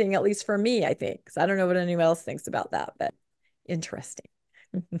are shifting, at least for me, I think. So I don't know what anyone else thinks about that, but interesting.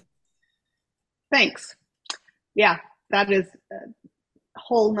 Thanks. Yeah, that is a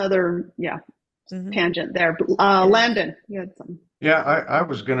whole nother, tangent there. Landon, you had some. Yeah,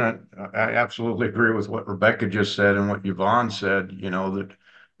 I absolutely agree with what Rebecca just said and what Yvonne said,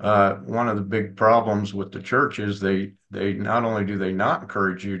 that one of the big problems with the church is they not only do they not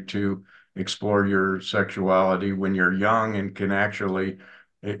encourage you to explore your sexuality when you're young and can actually,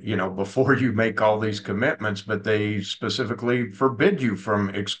 before you make all these commitments, but they specifically forbid you from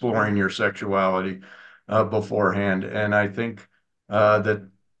exploring your sexuality beforehand. And I think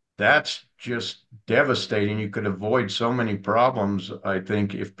that's just devastating. You could avoid so many problems, I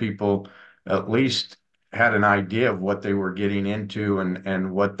think, if people at least had an idea of what they were getting into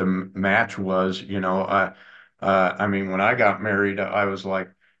and what the match was. I mean, when I got married, I was like,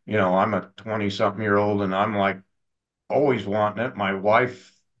 I'm a 20-something-year-old and I'm like always wanting it. My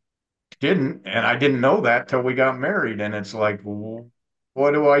wife didn't, and I didn't know that till we got married. And it's like,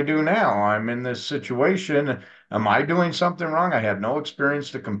 what do I do now? I'm in this situation. Am I doing something wrong? I had no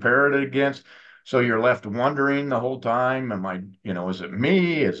experience to compare it against. So you're left wondering the whole time, am I, is it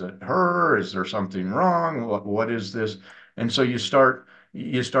me? Is it her? Is there something wrong? What is this? And so you start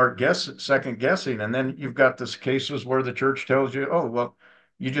second guessing. And then you've got this cases where the church tells you, oh, well,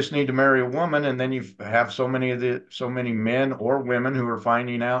 you just need to marry a woman. And then you have so many men or women who are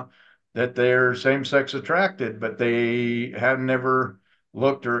finding out that they're same-sex attracted, but they have never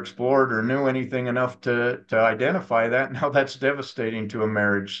looked or explored or knew anything enough to identify that. Now that's devastating to a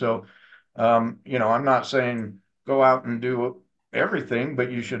marriage. So, I'm not saying go out and do everything,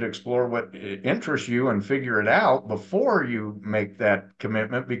 but you should explore what interests you and figure it out before you make that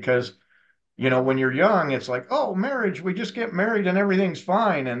commitment. Because, when you're young, it's like, oh, marriage, we just get married and everything's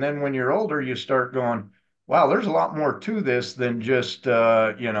fine. And then when you're older, you start going, wow, there's a lot more to this than just, we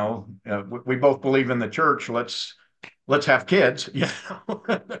both believe in the church. Let's have kids.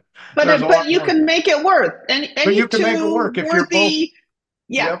 But There's a lot you more. can make it work. And But you can make it work if you're both.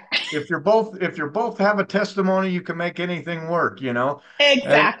 Yeah. Yep. If you're both have a testimony, you can make anything work.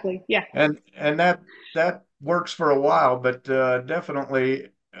 Exactly. Yeah. And that works for a while, but definitely,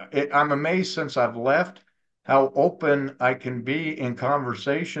 I'm amazed since I've left how open I can be in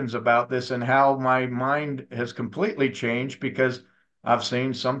conversations about this and how my mind has completely changed because I've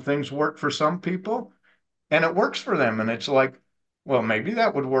seen some things work for some people and it works for them. And it's like, well, maybe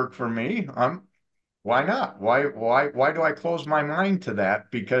that would work for me. Why not? Why do I close my mind to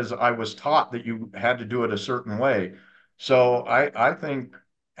that? Because I was taught that you had to do it a certain way. So I think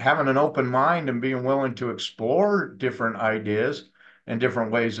having an open mind and being willing to explore different ideas and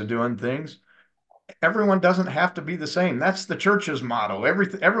different ways of doing things, everyone doesn't have to be the same. That's the church's motto.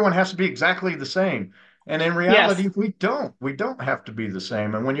 Everyone has to be exactly the same. And in reality, Yes. we don't have to be the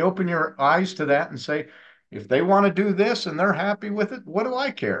same. And when you open your eyes to that and say, if they want to do this and they're happy with it, what do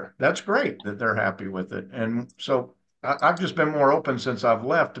I care? That's great that they're happy with it. And so I've just been more open since I've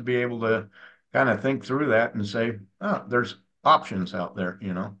left to be able to kind of think through that and say, oh, there's options out there.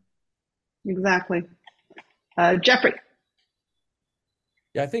 Exactly. Jeffrey.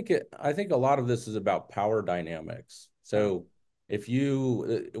 Yeah, I think a lot of this is about power dynamics. So if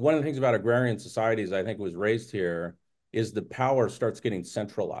one of the things about agrarian societies, I think was raised here, is the power starts getting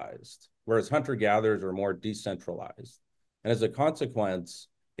centralized, whereas hunter-gatherers are more decentralized. And as a consequence,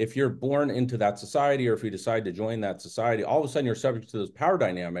 if you're born into that society or if you decide to join that society, all of a sudden you're subject to those power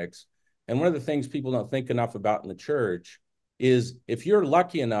dynamics. And one of the things people don't think enough about in the church is if you're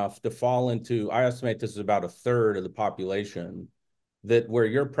lucky enough to fall into, I estimate this is about a third of the population, that where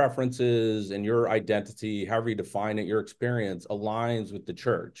your preferences and your identity, however you define it, your experience aligns with the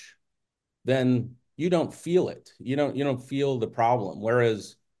church, then you don't feel it. You don't feel the problem.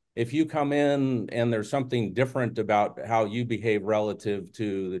 Whereas if you come in and there's something different about how you behave relative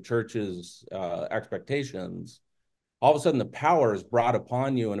to the church's expectations, all of a sudden the power is brought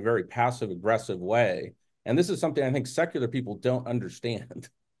upon you in a very passive aggressive way. And this is something I think secular people don't understand,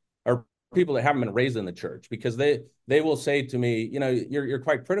 or people that haven't been raised in the church, because they will say to me, you're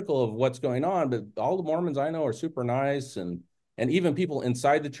quite critical of what's going on, but all the Mormons I know are super nice. And even people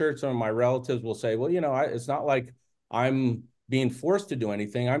inside the church, some of my relatives will say, well, it's not like I'm being forced to do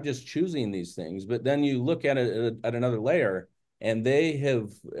anything. I'm just choosing these things. But then you look at it at another layer, and they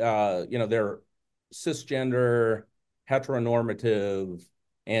have, they're cisgender, heteronormative,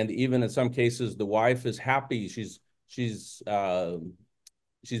 and even in some cases, the wife is happy. She's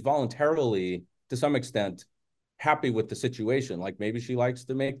voluntarily, to some extent, happy with the situation. Like maybe she likes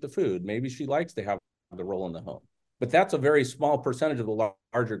to make the food. Maybe she likes to have the role in the home. But that's a very small percentage of the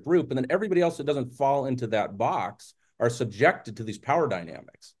larger group. And then everybody else that doesn't fall into that box are subjected to these power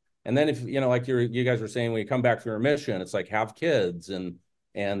dynamics. And then if, like you guys were saying, when you come back from your mission, it's like have kids and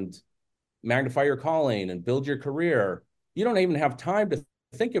magnify your calling and build your career. You don't even have time to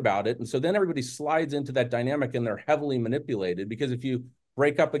think about it. And so then everybody slides into that dynamic and they're heavily manipulated, because if you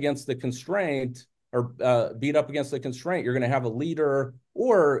break up against the constraint or beat up against the constraint, you're going to have a leader,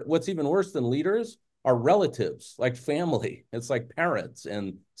 or what's even worse than leaders are relatives, like family. It's like parents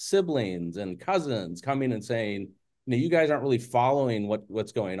and siblings and cousins coming and saying, you guys aren't really following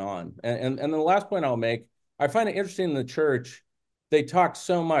what's going on. And then the last point I'll make, I find it interesting in the church, they talk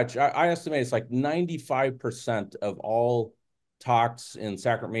so much. I estimate it's like 95% of all talks in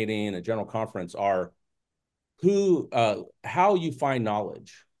sacrament meeting and general conference are how you find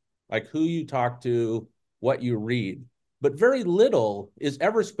knowledge, like who you talk to, what you read, but very little is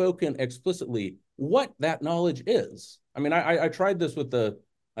ever spoken explicitly what that knowledge is. I mean, I tried this with a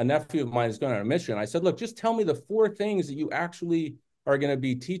nephew of mine who's going on a mission. I said, look, just tell me the 4 things that you actually are going to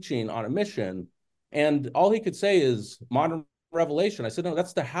be teaching on a mission. And all he could say is modern revelation. I said, no,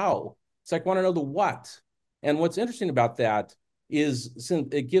 that's the how. It's like, I want to know the what. And what's interesting about that is,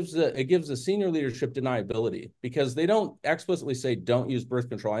 since it gives the senior leadership deniability, because they don't explicitly say don't use birth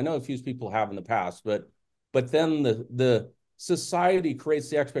control. I know a few people have in the past, but then the society creates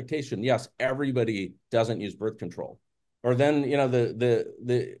the expectation, yes, everybody doesn't use birth control. Or then,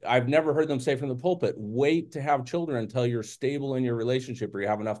 I've never heard them say from the pulpit, wait to have children until you're stable in your relationship or you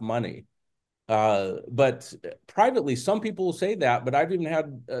have enough money. But privately, some people will say that, but I've even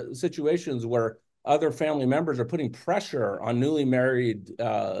had situations where other family members are putting pressure on newly married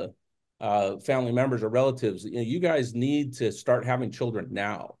family members or relatives. You guys need to start having children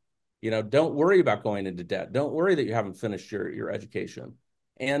now. Don't worry about going into debt. Don't worry that you haven't finished your education.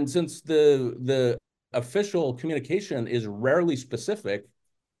 And since the official communication is rarely specific,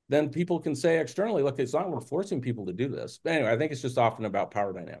 then people can say externally, look, it's not we're forcing people to do this. But anyway, I think it's just often about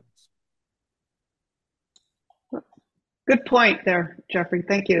power dynamics. Good point there, Jeffrey.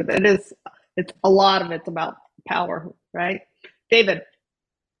 Thank you. It's a lot of it's about power, right? David.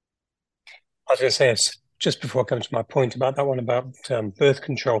 I was going to say, it's just before I come to my point about that one about birth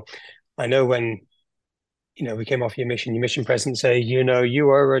control. I know when we came off your mission president say, you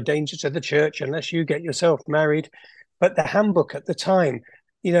are a danger to the church unless you get yourself married. But the handbook at the time,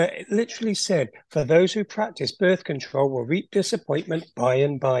 it literally said, for those who practice birth control will reap disappointment by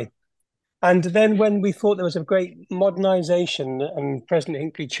and by. And then when we thought there was a great modernization and President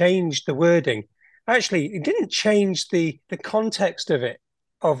Hinckley changed the wording, actually, it didn't change the context of it,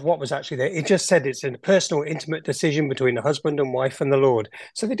 of what was actually there. It just said it's a personal, intimate decision between the husband and wife and the Lord.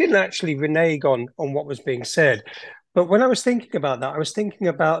 So they didn't actually renege on what was being said. But when I was thinking about that, I was thinking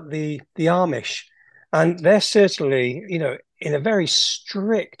about the Amish. And they're certainly, in a very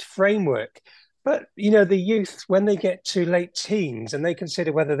strict framework. But, the youth, when they get to late teens and they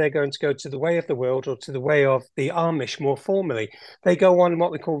consider whether they're going to go to the way of the world or to the way of the Amish more formally, they go on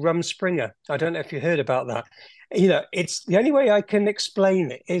what we call Rumspringa. I don't know if you heard about that. It's the only way I can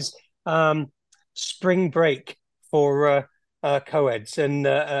explain it is spring break for co-eds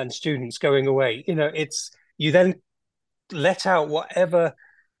and students going away. It's you then let out whatever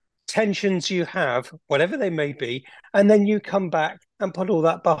tensions you have, whatever they may be, and then you come back and put all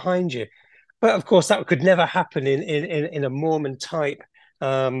that behind you. But of course, that could never happen in a Mormon type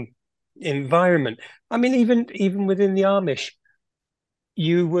environment. I mean, even within the Amish,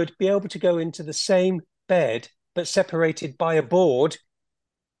 you would be able to go into the same bed but separated by a board,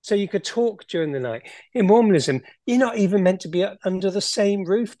 so you could talk during the night. In Mormonism, you're not even meant to be under the same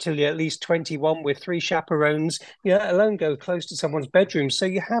roof till you're at least 21 with 3 chaperones, let alone go close to someone's bedroom. So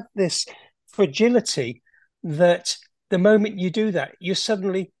you have this fragility that the moment you do that, you're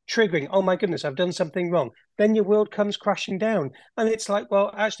suddenly triggering, oh my goodness, I've done something wrong. Then your world comes crashing down. And it's like,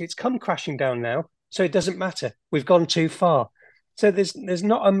 well, actually, it's come crashing down now, so it doesn't matter. We've gone too far. So there's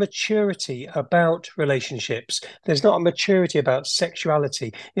not a maturity about relationships. There's not a maturity about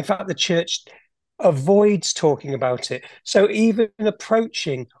sexuality. In fact, the church avoids talking about it. So even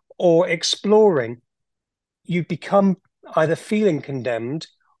approaching or exploring, you become either feeling condemned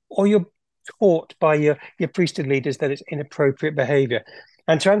or you're taught by your priesthood leaders that it's inappropriate behavior.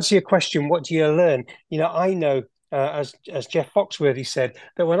 And to answer your question, what do you learn? I know, as Jeff Foxworthy said,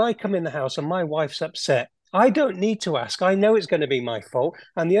 that when I come in the house and my wife's upset, I don't need to ask. I know it's going to be my fault.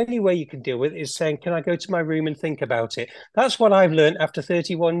 And the only way you can deal with it is saying, can I go to my room and think about it? That's what I've learned after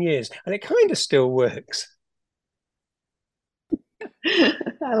 31 years. And it kind of still works.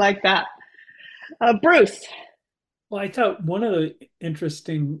 I like that. Bruce. Well, I thought one of the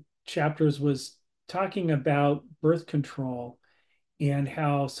interesting chapters was talking about birth control and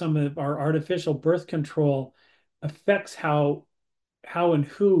how some of our artificial birth control affects how and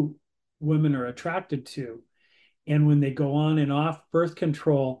who women are attracted to. And when they go on and off birth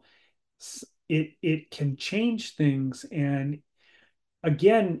control, it can change things. And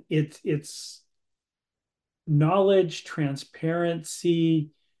again, it's knowledge, transparency,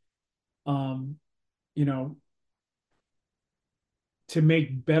 to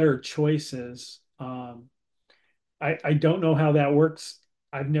make better choices. I don't know how that works.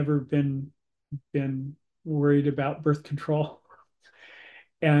 I've never been worried about birth control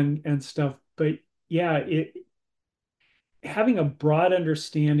and stuff, but yeah, having a broad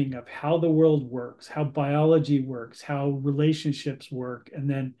understanding of how the world works, how biology works, how relationships work, and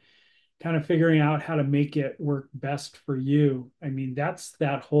then kind of figuring out how to make it work best for you. I mean, that's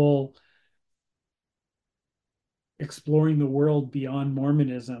that whole exploring the world beyond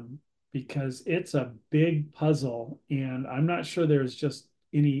Mormonism, because it's a big puzzle, and I'm not sure there's just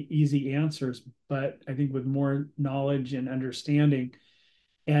any easy answers, but I think with more knowledge and understanding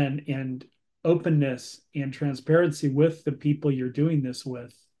and openness and transparency with the people you're doing this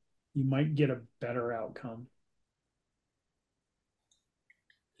with, you might get a better outcome.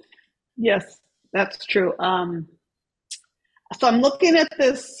 Yes, that's true. So I'm looking at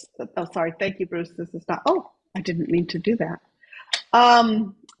this. Oh, sorry. Thank you, Bruce. This is not. Oh, I didn't mean to do that.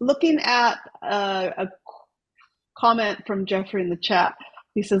 Looking at a comment from Jeffrey in the chat.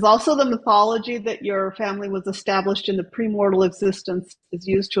 He says, also the mythology that your family was established in the premortal existence is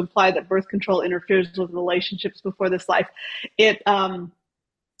used to imply that birth control interferes with relationships before this life. It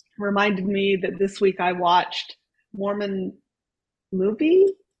reminded me that this week I watched Mormon movie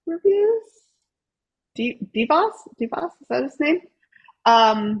reviews. Devos, is that his name?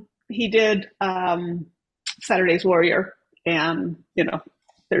 He did Saturday's Warrior, and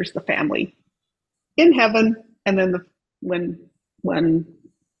there's the family in heaven, and then when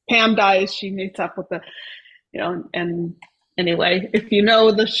Pam dies, she meets up with the, and anyway, if you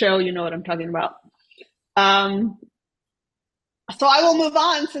know the show, you know what I'm talking about. So I will move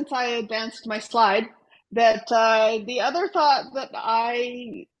on since I advanced my slide. That the other thought that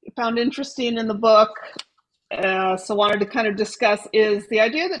I found interesting in the book, so wanted to kind of discuss, is the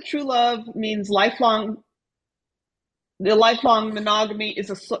idea that true love means lifelong. The lifelong monogamy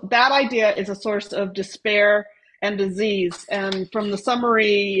that idea is a source of despair and disease. And from the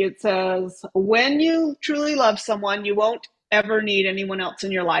summary, it says, when you truly love someone, you won't ever need anyone else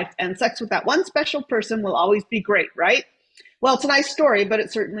in your life. And sex with that one special person will always be great, right? Well, it's a nice story, but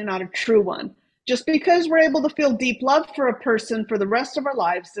it's certainly not a true one. Just because we're able to feel deep love for a person for the rest of our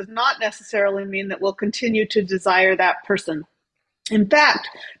lives does not necessarily mean that we'll continue to desire that person. In fact,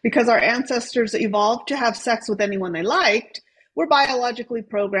 because our ancestors evolved to have sex with anyone they liked, we're biologically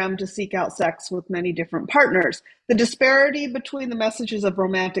programmed to seek out sex with many different partners. The disparity between the messages of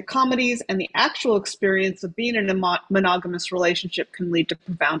romantic comedies and the actual experience of being in a monogamous relationship can lead to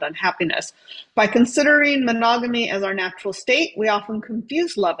profound unhappiness. By considering monogamy as our natural state, we often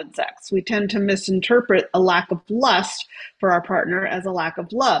confuse love and sex. We tend to misinterpret a lack of lust for our partner as a lack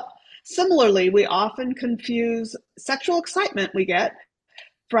of love. Similarly, we often confuse sexual excitement we get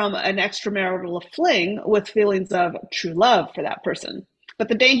from an extramarital fling with feelings of true love for that person. But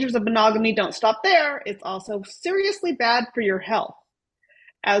the dangers of monogamy don't stop there. It's also seriously bad for your health.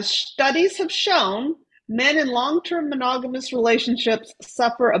 As studies have shown, men in long-term monogamous relationships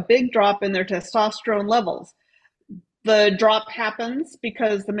suffer a big drop in their testosterone levels. The drop happens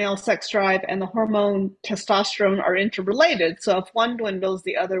because the male sex drive and the hormone testosterone are interrelated. So if one dwindles,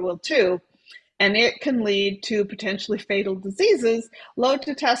 the other will too. And it can lead to potentially fatal diseases. Low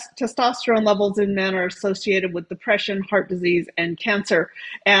testosterone levels in men are associated with depression, heart disease, and cancer.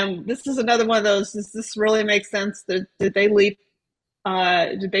 And this is another one of those, does this really make sense? Did they leap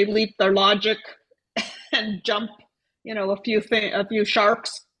their logic and jump, a few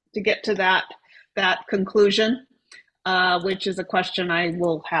sharks to get to that conclusion? Which is a question I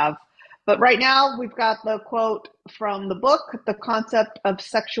will have. But right now, we've got the quote from the book. The concept of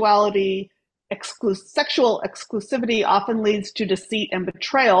sexual exclusivity often leads to deceit and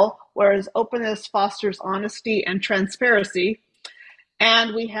betrayal, whereas openness fosters honesty and transparency.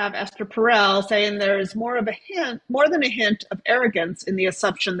 And we have Esther Perel saying there is more than a hint of arrogance in the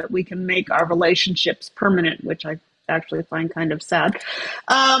assumption that we can make our relationships permanent, which I actually find kind of sad,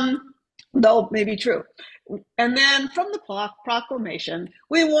 though maybe true. And then from the proclamation,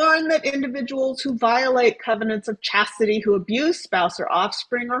 we warn that individuals who violate covenants of chastity, who abuse spouse or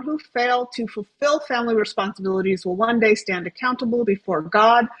offspring, or who fail to fulfill family responsibilities will one day stand accountable before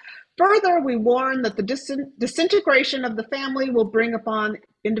God. Further, we warn that the disintegration of the family will bring upon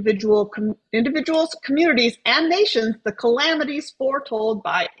individuals, communities, and nations the calamities foretold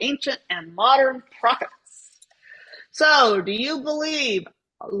by ancient and modern prophets. So, do you believe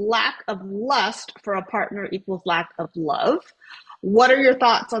lack of lust for a partner equals lack of love? What are your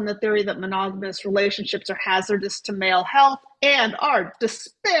thoughts on the theory that monogamous relationships are hazardous to male health and are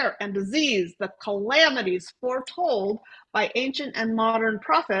despair and disease, the calamities foretold by ancient and modern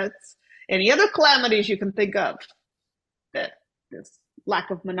prophets? Any other calamities you can think of that this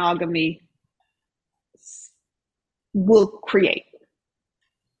lack of monogamy will create?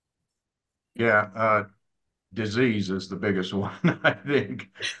 Yeah, disease is the biggest one, I think.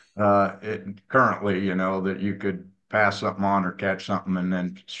 Currently, that you could pass something on or catch something, and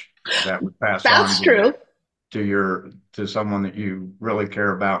then that would pass That's on true. to someone that you really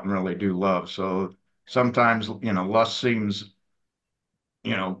care about and really do love. So sometimes, lust seems,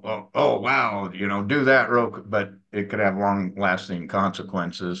 oh wow, do that but it could have long-lasting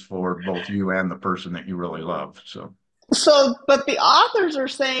consequences for both you and the person that you really love. So, but the authors are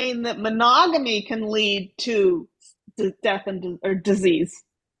saying that monogamy can lead to death or disease.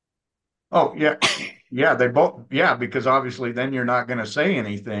 Oh, yeah. Yeah, they both, yeah, because obviously then you're not going to say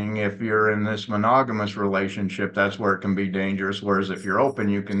anything if you're in this monogamous relationship. That's where it can be dangerous. Whereas if you're open,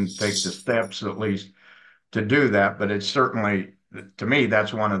 you can take the steps at least to do that. But it's certainly, to me,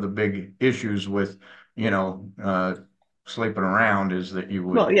 that's one of the big issues with, sleeping around is that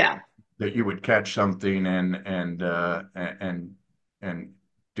Well, yeah. you would catch something and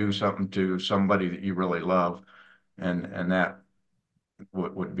do something to somebody that you really love, and that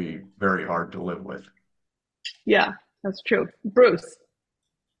would be very hard to live with. Yeah, that's true. Bruce.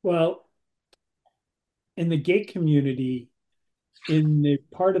 Well, in the gay community, in the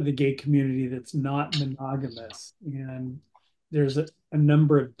part of the gay community that's not monogamous, and there's a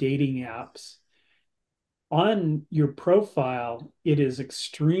number of dating apps. On your profile, it is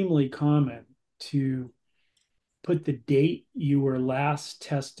extremely common to put the date you were last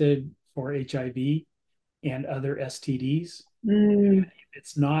tested for HIV and other STDs. Mm.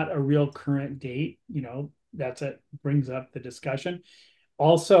 It's not a real current date, that's it brings up the discussion.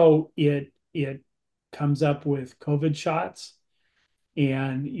 Also, it comes up with COVID shots,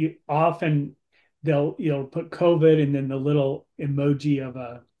 and you often you'll put COVID and then the little emoji of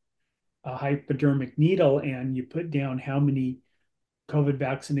a hypodermic needle, and you put down how many COVID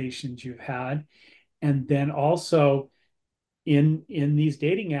vaccinations you've had. And then also in these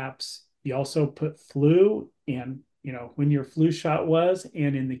dating apps, you also put flu and when your flu shot was.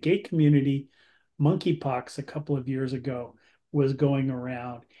 And in the gay community, monkeypox a couple of years ago was going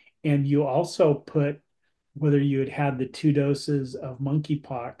around, and you also put whether you had had the 2 doses of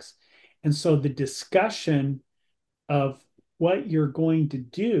monkeypox. And so the discussion of what you're going to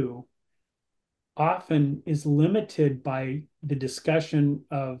do often is limited by the discussion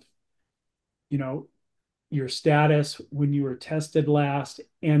of your status when you were tested last.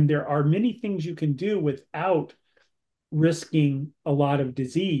 And there are many things you can do without risking a lot of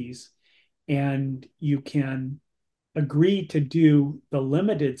disease. And you can agree to do the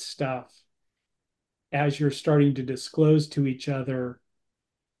limited stuff as you're starting to disclose to each other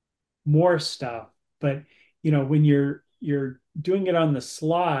more stuff. But when you're doing it on the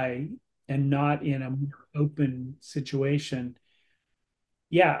sly and not in a more open situation,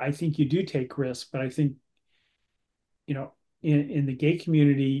 yeah, I think you do take risks. But I think in the gay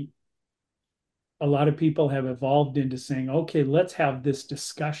community, a lot of people have evolved into saying, okay, let's have this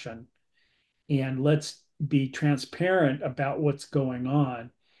discussion and let's be transparent about what's going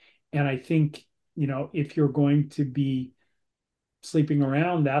on. And I think, if you're going to be sleeping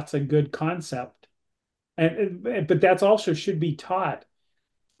around, that's a good concept. But that's also should be taught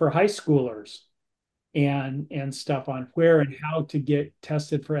for high schoolers and stuff on where and how to get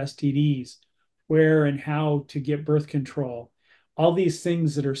tested for STDs, where and how to get birth control, all these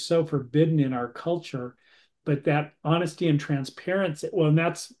things that are so forbidden in our culture, but that honesty and transparency. Well, and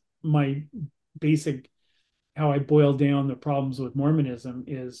that's my basic how I boil down the problems with Mormonism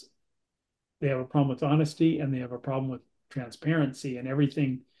is they have a problem with honesty and they have a problem with transparency, and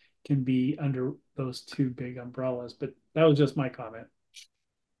everything can be under those two big umbrellas. But that was just my comment.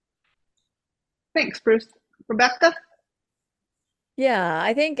 Thanks, Bruce. Rebecca? Yeah,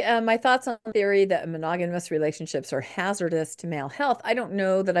 I think my thoughts on the theory that monogamous relationships are hazardous to male health. I don't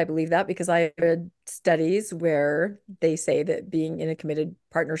know that I believe that, because I read studies where they say that being in a committed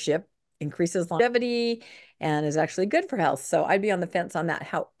partnership increases longevity and is actually good for health. So I'd be on the fence on that.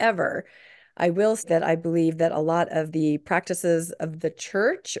 However, I will say that I believe that a lot of the practices of the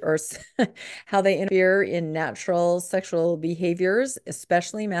church or how they interfere in natural sexual behaviors,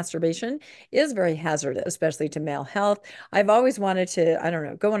 especially masturbation, is very hazardous, especially to male health. I've always wanted to, I don't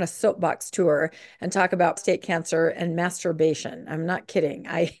know, go on a soapbox tour and talk about prostate cancer and masturbation. I'm not kidding.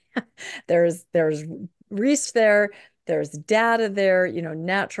 There's research there, there's data there,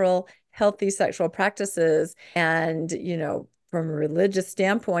 natural, healthy sexual practices. And, from a religious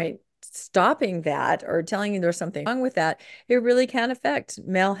standpoint, stopping that or telling you there's something wrong with that, it really can affect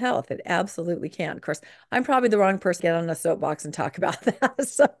male health. It absolutely can. Of course, I'm probably the wrong person to get on a soapbox and talk about that.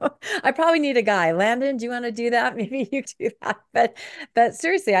 So I probably need a guy. Landon, do you want to do that? Maybe you do that. But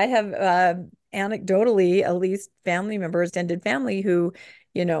seriously, I have anecdotally at least family members, extended family who,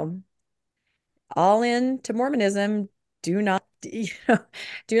 all into Mormonism, do not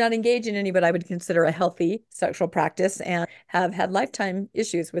do not engage in any but I would consider a healthy sexual practice, and have had lifetime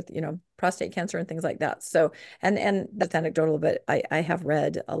issues with prostate cancer and things like that. So and that's anecdotal, but I have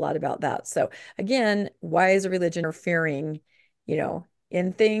read a lot about that. So again, why is a religion interfering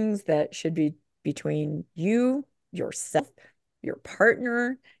in things that should be between you, yourself, your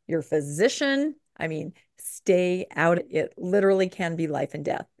partner, your physician? I mean, stay out. It literally can be life and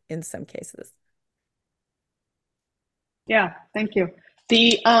death in some cases. Yeah, thank you.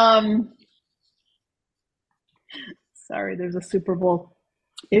 The Sorry, there's a Super Bowl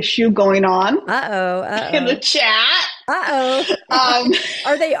issue going on in the chat.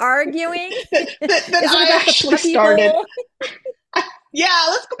 Are they arguing? That Is it I about the actually puppy started. bowl? Yeah,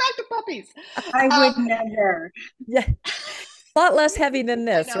 let's go back to puppies. I would never. Yeah, a lot less heavy than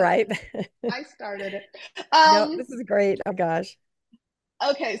this, right? I started it. No, this is great. Oh gosh.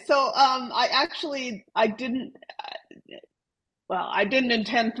 Okay, so I didn't. Well, I didn't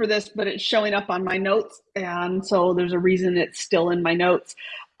intend for this, but it's showing up on my notes, and so there's a reason it's still in my notes.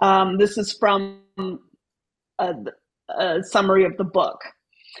 This is from a summary of the book.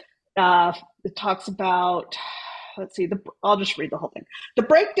 It talks about, let's see, I'll just read the whole thing. The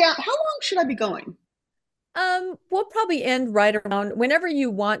breakdown, how long should I be going? We'll probably end right around whenever you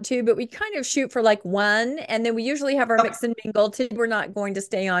want to, but we kind of shoot for like 1, and then we usually have our mix and mingle too. We're not going to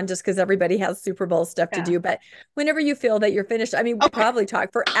stay on just because everybody has Super Bowl stuff to do, but whenever you feel that you're finished, I mean, we'll probably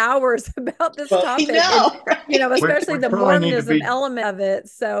talk for hours about this topic, and, especially the Mormonism element of it.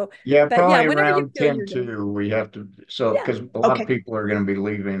 So probably around 10 we have to, because a lot of people are going to be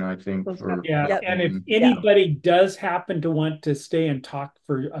leaving, I think. And if anybody does happen to want to stay and talk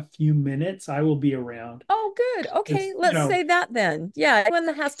for a few minutes, I will be around. Oh, good. Okay, let's say that then. Yeah, anyone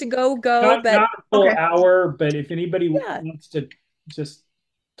that has to go. Not a full hour, but if anybody wants to just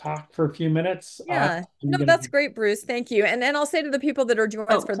talk for a few minutes. Yeah, no, that's great, Bruce. Thank you. And I'll say to the people that are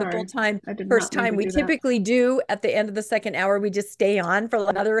joining us for the full time, first time, we typically do at the end of the second hour, we just stay on for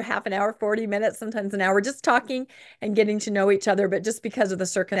another half an hour, 40 minutes, sometimes an hour, just talking and getting to know each other. But just because of the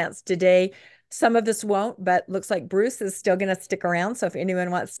circumstance today, some of this won't, but looks like Bruce is still going to stick around. So if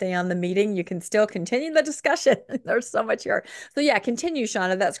anyone wants to stay on the meeting, you can still continue the discussion. There's so much here. So yeah, continue,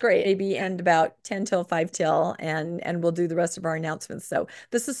 Shauna. That's great. Maybe end about 10 till 5 till, and we'll do the rest of our announcements. So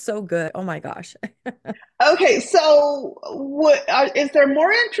this is so good. Oh my gosh. Okay, so is there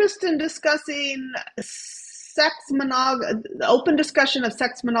more interest in discussing open discussion of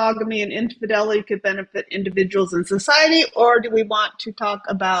sex monogamy and infidelity could benefit individuals and society, or do we want to talk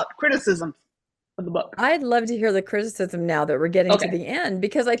about criticism of the book? I'd love to hear the criticism now that we're getting to the end,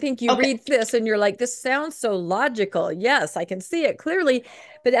 because I think you read this and you're like, this sounds so logical. Yes, I can see it clearly.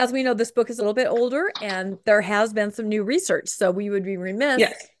 But as we know, this book is a little bit older and there has been some new research. So we would be remiss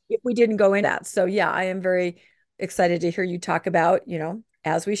if we didn't go into that. So yeah, I am very excited to hear you talk about,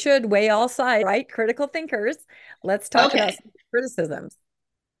 as we should, weigh all sides, right? Critical thinkers. Let's talk about some criticisms.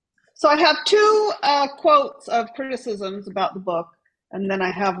 So I have 2 quotes of criticisms about the book, and then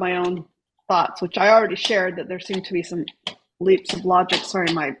I have my own thoughts, which I already shared, that there seem to be some leaps of logic.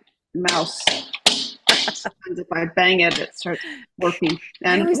 Sorry, my mouse. Sometimes if I bang it, it starts working.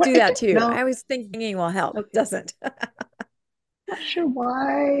 And I always do that too. I always think banging will help. It doesn't. Not sure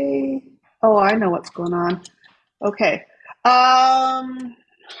why. Oh, I know what's going on. Okay. I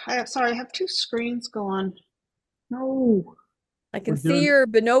have 2 screens going. No. I can see your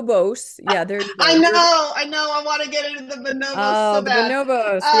bonobos. Yeah, there you go. I know. I want to get into the bonobos. Oh, so bad. The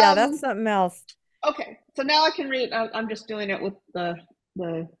bonobos. Yeah, that's something else. Okay, so now I can read. I'm just doing it with the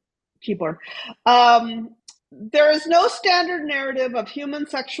keyboard. There is no standard narrative of human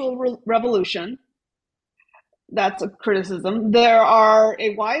sexual revolution. That's a criticism. There are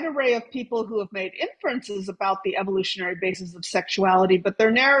a wide array of people who have made inferences about the evolutionary basis of sexuality, but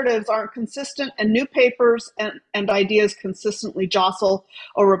their narratives aren't consistent, and new papers and ideas consistently jostle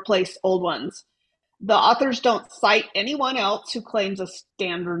or replace old ones. The authors don't cite anyone else who claims a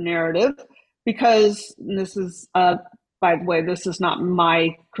standard narrative, because this is, by the way, this is not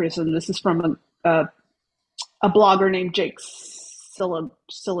my criticism. This is from a blogger named Jake Silliger.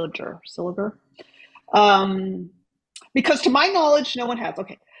 Because to my knowledge, no one has.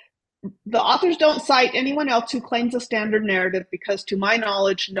 Okay. The authors don't cite anyone else who claims a standard narrative, because to my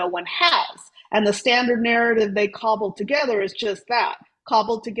knowledge, no one has. And the standard narrative they cobbled together is just that,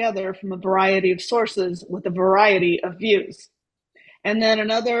 cobbled together from a variety of sources with a variety of views. And then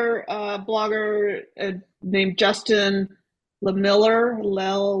another blogger named Justin Lehmiller,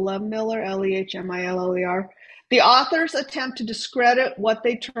 Lehmiller. The authors attempt to discredit what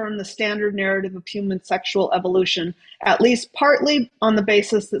they term the standard narrative of human sexual evolution, at least partly on the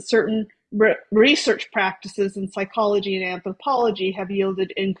basis that certain research practices in psychology and anthropology have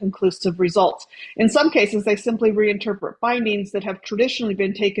yielded inconclusive results. In some cases, they simply reinterpret findings that have traditionally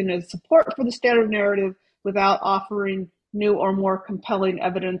been taken as support for the standard narrative without offering new or more compelling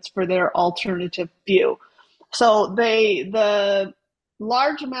evidence for their alternative view. So the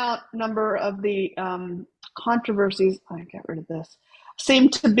large number of the controversies, I get rid of this, seem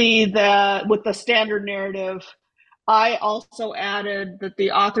to be that with the standard narrative, I also added that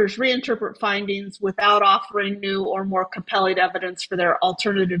the authors reinterpret findings without offering new or more compelling evidence for their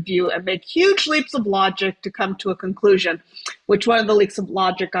alternative view and make huge leaps of logic to come to a conclusion, which one of the leaps of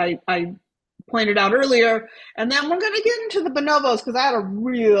logic I pointed out earlier. And then we're going to get into the bonobos, because I had a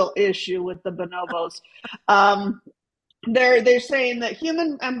real issue with the bonobos. They're saying that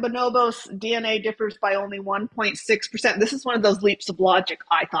human and bonobos DNA differs by only 1.6%. This is one of those leaps of logic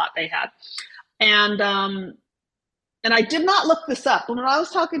I thought they had. And I did not look this up. When I was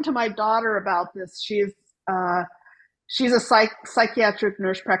talking to my daughter about this, she's a psychiatric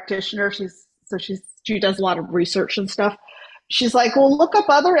nurse practitioner. She does a lot of research and stuff. She's like, well, look up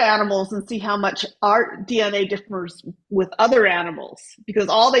other animals and see how much our DNA differs with other animals, because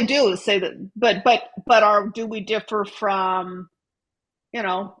all they do is say that. But do we differ from,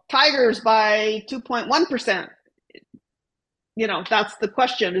 tigers by 2.1%? That's the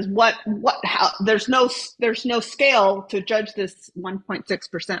question, is how there's no scale to judge this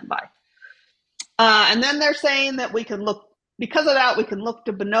 1.6% by. And then they're saying that because of that, we can look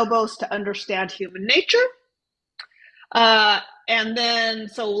to bonobos to understand human nature. And then,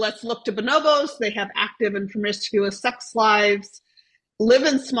 so let's look to bonobos. They have active and promiscuous sex lives, live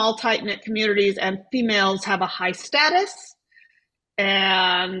in small, tight-knit communities, and females have a high status.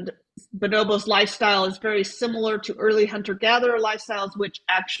 And bonobos' lifestyle is very similar to early hunter-gatherer lifestyles, which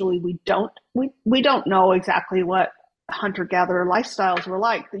actually we don't know exactly what hunter-gatherer lifestyles were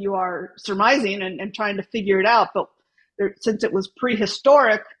like. You are surmising and trying to figure it out, but since it was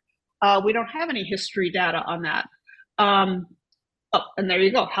prehistoric, we don't have any history data on that. And there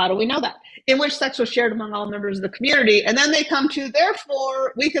you go. How do we know that? In which sex was shared among all members of the community. And then they come to,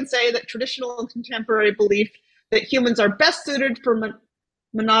 therefore, we can say that traditional and contemporary belief that humans are best suited for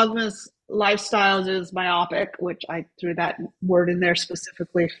monogamous lifestyles is myopic, which I threw that word in there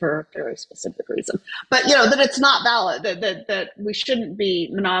specifically for a very specific reason. But, that it's not valid, that we shouldn't be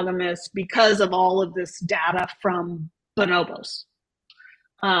monogamous because of all of this data from bonobos.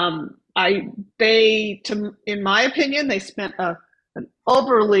 In my opinion, they spent an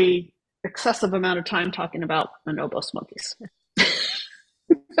overly excessive amount of time talking about bonobos monkeys.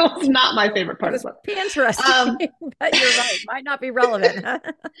 That was not my favorite part of it. Interesting, but you're right. Might not be relevant. And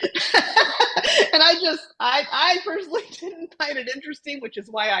I personally didn't find it interesting, which is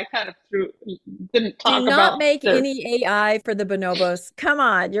why I kind of didn't talk about. Do not make any AI for the bonobos. Come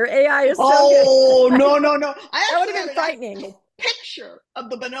on, your AI is so good. Oh, no. That would have been frightening. Picture of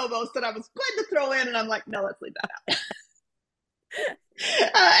the bonobos that I was going to throw in, and I'm like, no, let's leave that out.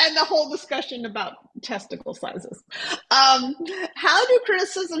 And the whole discussion about testicle sizes. How do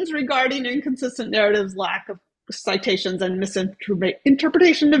criticisms regarding inconsistent narratives, lack of citations, and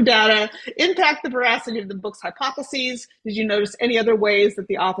misinterpretation of data impact the veracity of the book's hypotheses? Did you notice any other ways that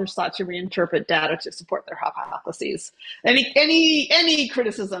the authors sought to reinterpret data to support their hypotheses? Any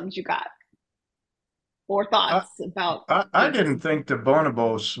criticisms you got? Or thoughts about? I didn't think the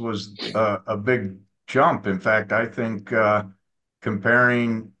bonobos was a big jump. In fact, I think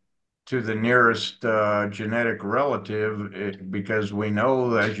comparing to the nearest genetic relative, because we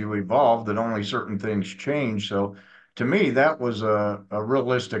know as you evolve that only certain things change. So to me, that was a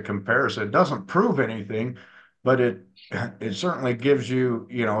realistic comparison. It doesn't prove anything, but it certainly gives you,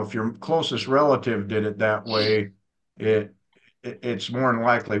 if your closest relative did it that way, it's more than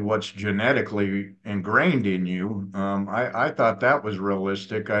likely what's genetically ingrained in you. I thought that was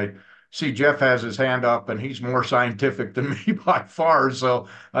realistic. I see Jeff has his hand up, and he's more scientific than me by far, so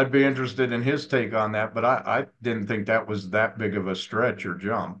I'd be interested in his take on that. But I didn't think that was that big of a stretch or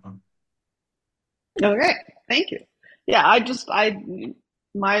jump. Okay, thank you. Yeah,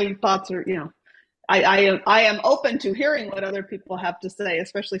 my thoughts are, I am open to hearing what other people have to say,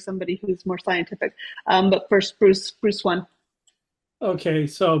 especially somebody who's more scientific. But first, Bruce one. Okay,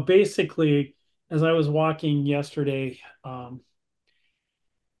 so basically, as I was walking yesterday,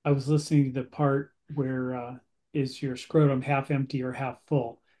 I was listening to the part where is your scrotum half empty or half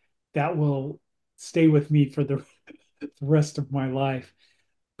full? That will stay with me for the rest of my life.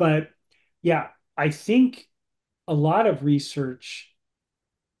 But yeah, I think a lot of research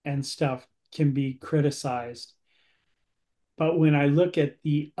and stuff can be criticized. But when I look at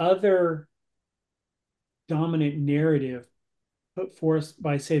the other dominant narrative put forth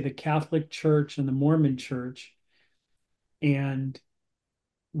by, say, the Catholic Church and the Mormon Church, and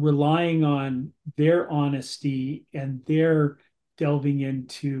relying on their honesty and their delving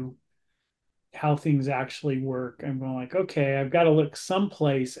into how things actually work, I'm going like, okay, I've got to look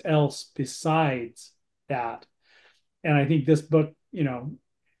someplace else besides that. And I think this book,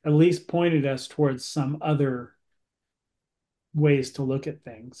 at least pointed us towards some other ways to look at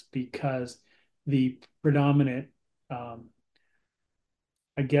things, because the predominant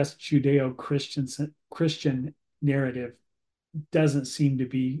I guess, Judeo-Christian narrative doesn't seem to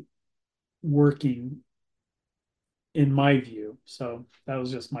be working in my view. So that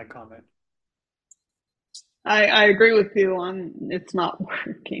was just my comment. I agree with you on it's not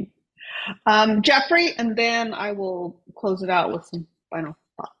working. Jeffrey, and then I will close it out with some final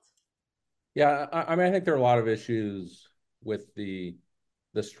thoughts. Yeah, I mean, I think there are a lot of issues with the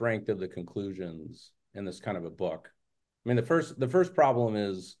strength of the conclusions in this kind of a book. I mean, the first problem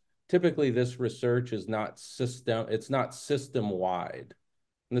is typically this research is not system-wide.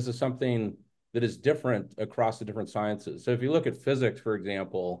 And this is something that is different across the different sciences. So if you look at physics, for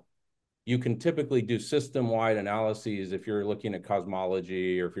example, you can typically do system-wide analyses if you're looking at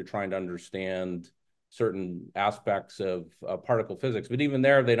cosmology or if you're trying to understand certain aspects of particle physics. But even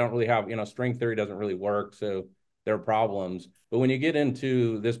there, they don't really have, string theory doesn't really work, so there are problems. But when you get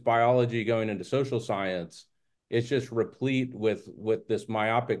into this biology going into social science, it's just replete with this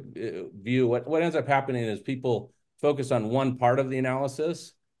myopic view. What ends up happening is people focus on one part of the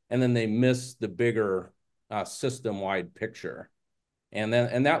analysis, and then they miss the bigger system-wide picture. And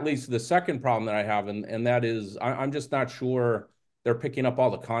that leads to the second problem that I have, and that is I'm just not sure they're picking up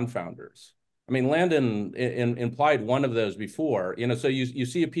all the confounders. I mean, Landon implied one of those before, so you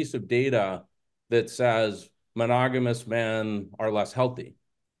see a piece of data that says monogamous men are less healthy.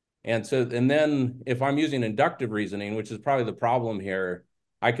 And then if I'm using inductive reasoning, which is probably the problem here,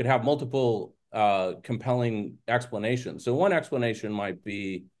 I could have multiple compelling explanations. So one explanation might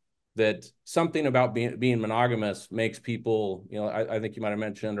be that something about being monogamous makes people, I think you might have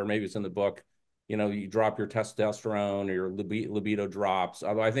mentioned, or maybe it's in the book, you drop your testosterone or your libido drops.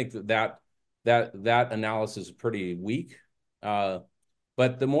 Although I think that analysis is pretty weak. But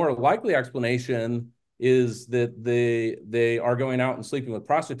the more likely explanation is that they are going out and sleeping with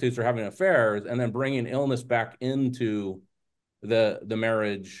prostitutes or having affairs and then bringing illness back into the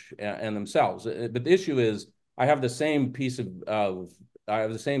marriage and themselves. But the issue is I have the same I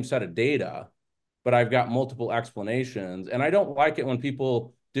have the same set of data, but I've got multiple explanations. And I don't like it when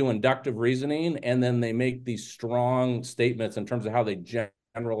people do inductive reasoning and then they make these strong statements in terms of how they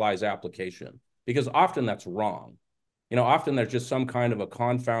generalize application, because often that's wrong. Often there's just some kind of a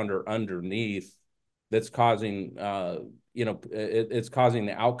confounder underneath that's causing, it's causing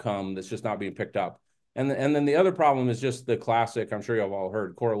the outcome that's just not being picked up. And then the other problem is just the classic, I'm sure you've all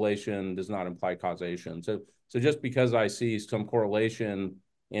heard, correlation does not imply causation. So just because I see some correlation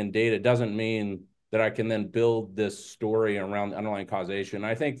in data doesn't mean that I can then build this story around underlying causation.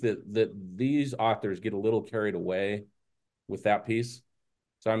 I think that these authors get a little carried away with that piece.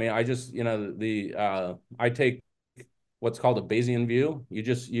 So, I mean, I just, I take what's called a Bayesian view.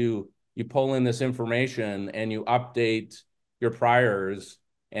 You pull in this information and you update your priors,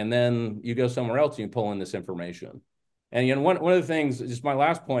 and then you go somewhere else and you pull in this information. And one of the things, just my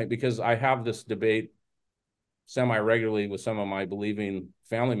last point, because I have this debate semi-regularly with some of my believing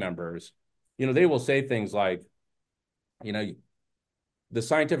family members, they will say things like, the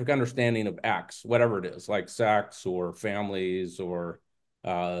scientific understanding of X, whatever it is, like sex or families or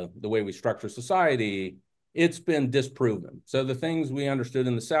the way we structure society, it's been disproven. So the things we understood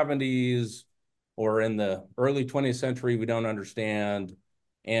in the 70s or in the early 20th century, we don't understand.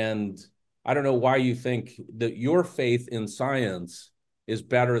 And I don't know why you think that your faith in science is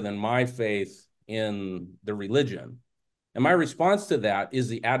better than my faith in the religion. And my response to that is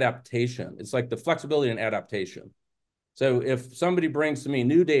the adaptation. It's like the flexibility and adaptation. So if somebody brings to me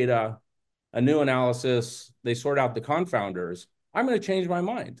new data, a new analysis, they sort out the confounders, I'm going to change my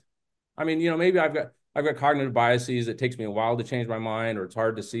mind. I mean, maybe I've got cognitive biases. It takes me a while to change my mind, or it's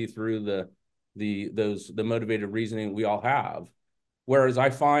hard to see through the motivated reasoning we all have. Whereas I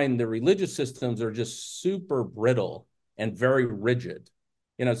find the religious systems are just super brittle and very rigid.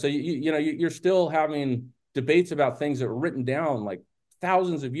 So you're still having debates about things that were written down like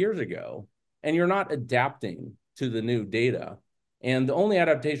thousands of years ago, and you're not adapting to the new data. And the only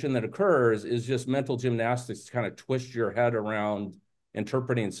adaptation that occurs is just mental gymnastics to kind of twist your head around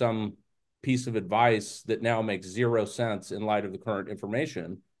interpreting some piece of advice that now makes zero sense in light of the current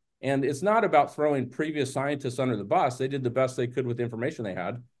information. And it's not about throwing previous scientists under the bus. They did the best they could with the information they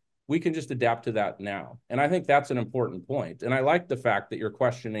had. We can just adapt to that now. And I think that's an important point. And I like the fact that you're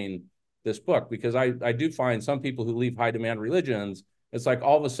questioning this book, because I do find some people who leave high demand religions, it's like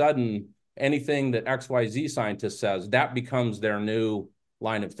all of a sudden anything that XYZ scientist says, that becomes their new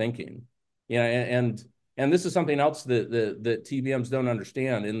line of thinking. And this is something else that TBMs don't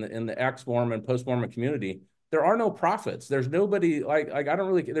understand in the ex-Mormon, post-Mormon community. There are no prophets. There's nobody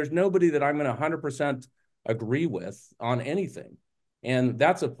there's nobody that I'm going to 100% agree with on anything. And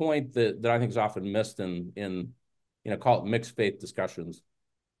that's a point that I think is often missed in call it mixed faith discussions.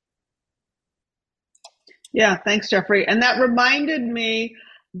 Yeah, thanks, Jeffrey. And that reminded me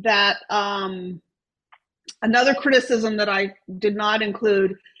that another criticism that I did not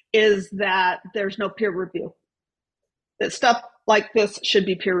include is that there's no peer review. That stuff like this should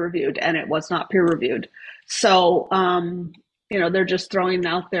be peer reviewed, and it was not peer reviewed. So, they're just throwing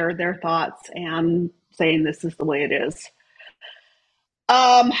out their thoughts and saying this is the way it is.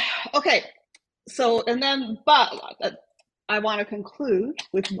 Okay, so, but I want to conclude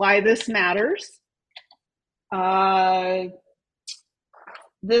with why this matters.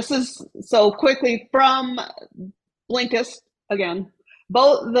 This is so quickly from Blinkist again.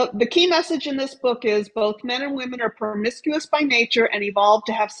 Both the key message in this book is both men and women are promiscuous by nature and evolved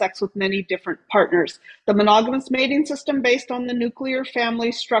to have sex with many different partners. The monogamous mating system based on the nuclear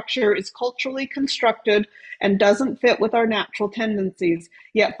family structure is culturally constructed and doesn't fit with our natural tendencies.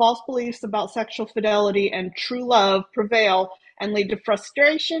 Yet false beliefs about sexual fidelity and true love prevail and lead to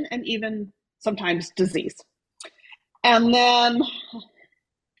frustration and even sometimes disease. And then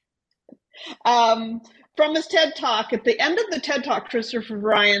from his TED Talk, at the end of the TED Talk, Christopher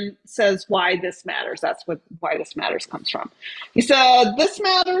Ryan says why this matters. That's why this matters comes from. He said, this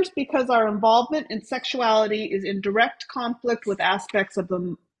matters because our involvement in sexuality is in direct conflict with aspects of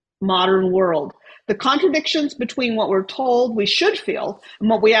the modern world. The contradictions between what we're told we should feel and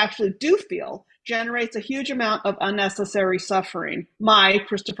what we actually do feel generates a huge amount of unnecessary suffering. My,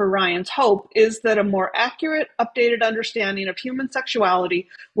 Christopher Ryan's, hope is that a more accurate, updated understanding of human sexuality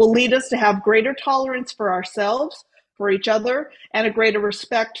will lead us to have greater tolerance for ourselves, for each other, and a greater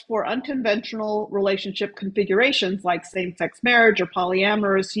respect for unconventional relationship configurations like same-sex marriage or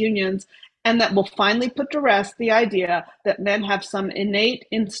polyamorous unions, and that will finally put to rest the idea that men have some innate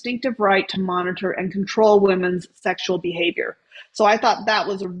instinctive right to monitor and control women's sexual behavior. So I thought that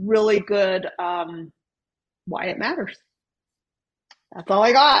was a really good why it matters. That's all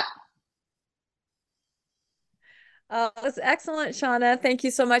I got. That's excellent, Shauna. Thank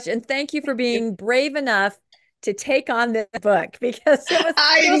you so much. And thank you for being brave enough to take on this book, because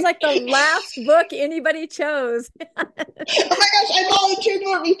it was like the last book anybody chose. Oh my gosh, I volunteered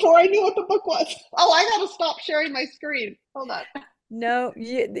for it before I knew what the book was. Oh, I gotta stop sharing my screen. Hold on. No,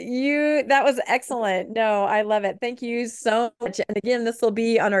 that was excellent. No, I love it. Thank you so much. And again, this will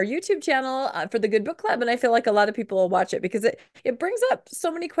be on our YouTube channel for the Good Book Club. And I feel like a lot of people will watch it because it brings up so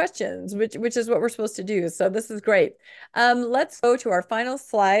many questions, which is what we're supposed to do. So this is great. Let's go to our final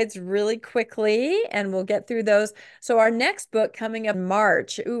slides really quickly and we'll get through those. So our next book coming up in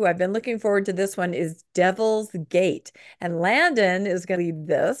March, I've been looking forward to this one, is Devil's Gate. And Landon is going to lead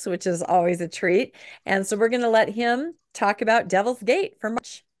this, which is always a treat. And so we're going to let him talk about Devil's Gate for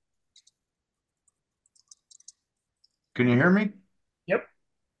March. Can you hear me? Yep.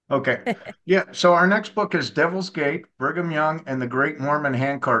 Okay. Yeah. So our next book is Devil's Gate, Brigham Young and the Great Mormon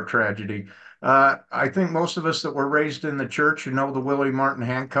Handcart Tragedy. I think most of us that were raised in the church, know the Willie Martin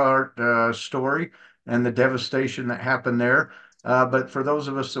Handcart story and the devastation that happened there. But for those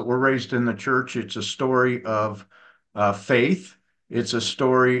of us that were raised in the church, it's a story of faith. It's a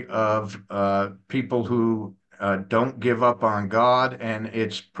story of people who don't give up on God, and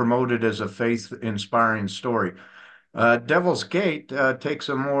it's promoted as a faith-inspiring story. Devil's Gate takes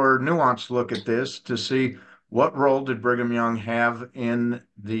a more nuanced look at this to see what role did Brigham Young have in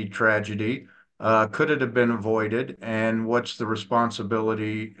the tragedy? Could it have been avoided? And what's the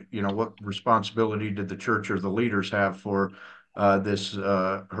responsibility, what responsibility did the church or the leaders have for this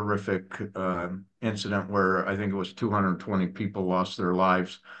horrific incident where I think it was 220 people lost their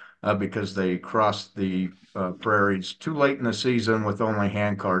lives because they crossed the prairies too late in the season with only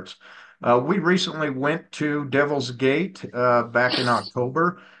handcarts. We recently went to Devil's Gate back in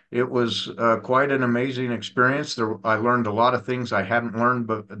October. It was quite an amazing experience. I learned a lot of things I hadn't learned,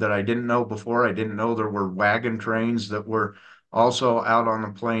 but that I didn't know before. I didn't know there were wagon trains that were also out on the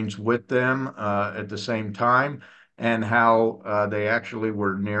plains with them at the same time, and how they actually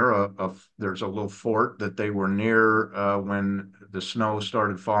were near there's a little fort that they were near when the snow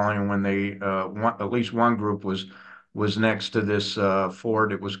started falling, and when they at least one group was next to this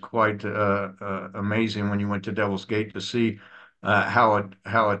fort. It was quite amazing when you went to Devil's Gate to see how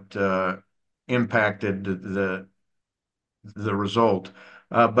it impacted the result.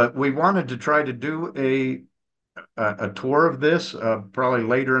 But we wanted to try to do a tour of this probably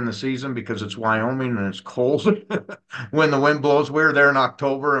later in the season because it's Wyoming and it's cold when the wind blows. We were there in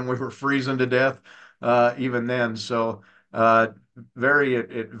October and we were freezing to death even then. So it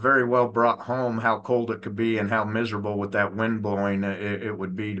very well brought home how cold it could be and how miserable with that wind blowing it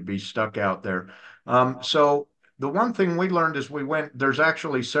would be to be stuck out there. So the one thing we learned as we went, there's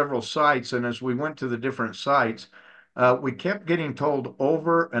actually several sites, and as we went to the different sites, we kept getting told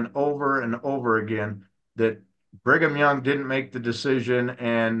over and over and over again that Brigham Young didn't make the decision,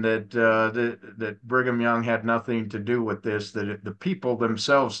 and that Brigham Young had nothing to do with this, that the people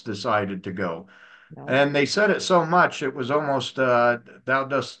themselves decided to go. No. And they said it so much, it was almost, thou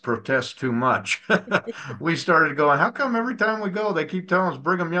dost protest too much. We started going, how come every time we go, they keep telling us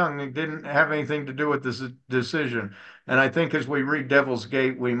Brigham Young didn't have anything to do with this decision? And I think as we read Devil's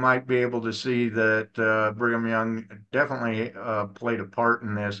Gate, we might be able to see that Brigham Young definitely played a part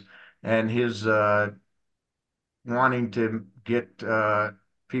in this, and his wanting to get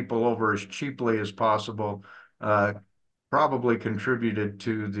people over as cheaply as possible probably contributed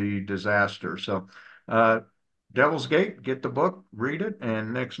to the disaster. So, Devil's Gate, get the book, read it,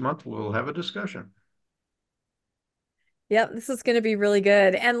 and next month we'll have a discussion. Yep, this is going to be really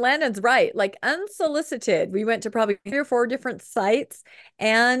good. And Landon's right, like unsolicited. We went to probably 3 or 4 different sites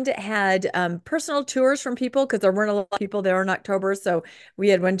and had personal tours from people because there weren't a lot of people there in October. So we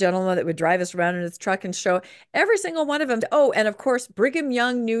had one gentleman that would drive us around in his truck and show every single one of them. Oh, and of course, Brigham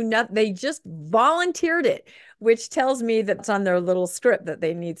Young knew nothing. They just volunteered it, which tells me that it's on their little script that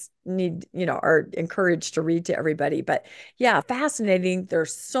they need, are encouraged to read to everybody. But yeah, fascinating.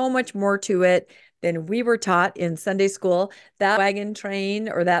 There's so much more to it than we were taught in Sunday school. That wagon train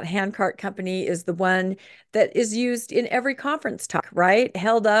or that handcart company is the one that is used in every conference talk, right?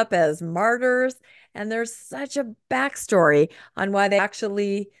 Held up as martyrs. And there's such a backstory on why they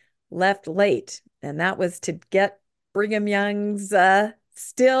actually left late. And that was to get Brigham Young's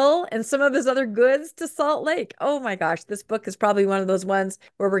still and some of his other goods to Salt Lake. Oh my gosh, this book is probably one of those ones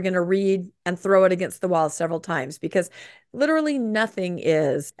where we're going to read and throw it against the wall several times because literally nothing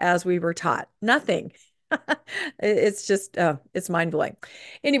is as we were taught. Nothing. It's just, it's mind blowing.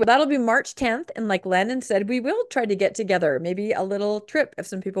 Anyway, that'll be March 10th. And like Landon said, we will try to get together, maybe a little trip if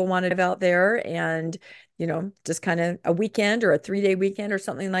some people want to go out there and, just kind of a weekend or a 3-day weekend or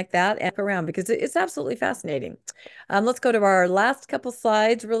something like that and look around because it's absolutely fascinating. Let's go to our last couple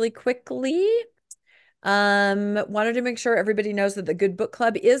slides really quickly. Wanted to make sure everybody knows that the Good Book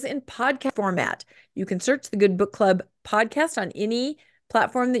Club is in podcast format. You can search the Good Book Club podcast on any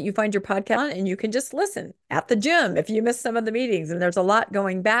platform that you find your podcast on, and you can just listen at the gym if you miss some of the meetings. And there's a lot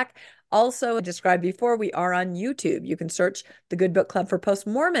going back. Also, I described before, we are on YouTube. You can search the Good Book Club for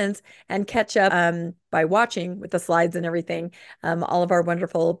Post-Mormons and catch up by watching with the slides and everything, all of our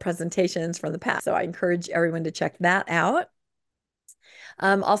wonderful presentations from the past. So I encourage everyone to check that out.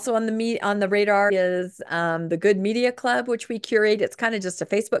 Also on the radar is the Good Media Club, which we curate. It's kind of just a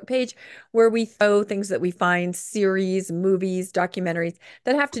Facebook page where we throw things that we find, series, movies, documentaries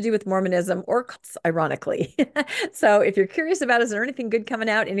that have to do with Mormonism or cults, ironically. So if you're curious about, is there anything good coming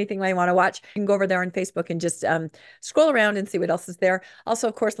out, anything I want to watch, you can go over there on Facebook and just scroll around and see what else is there. Also,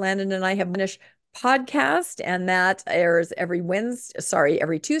 of course, Landon and I have finished podcast, and that airs every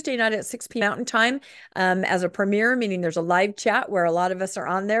Tuesday night at 6 p.m. Mountain Time as a premiere, meaning there's a live chat where a lot of us are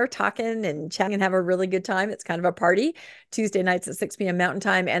on there talking and chatting and have a really good time. It's kind of a party. Tuesday nights at 6 p.m. Mountain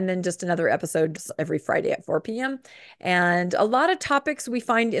Time, and then just another episode every Friday at 4 p.m. And a lot of topics we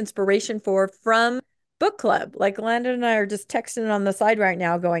find inspiration from book club. Like Landon and I are just texting on the side right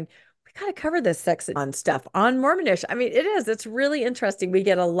now going, we got to cover this sex on stuff on Mormonish. I mean, it's really interesting. We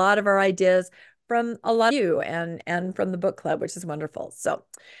get a lot of our ideas from a lot of you and from the book club, which is wonderful. So,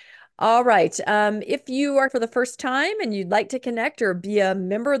 all right. If you are for the first time and you'd like to connect or be a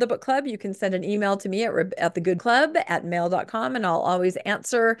member of the book club, you can send an email to me at thegoodclub@mail.com, and I'll always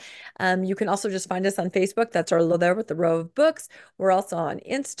answer. You can also just find us on Facebook. That's our there with the row of books. We're also on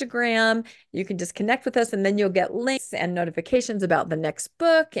Instagram. You can just connect with us, and then you'll get links and notifications about the next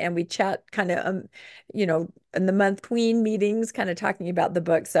book. And we chat kind of, in the month between meetings, kind of talking about the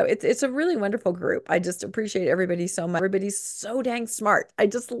book. So it's a really wonderful group. I just appreciate everybody so much. Everybody's so dang smart. I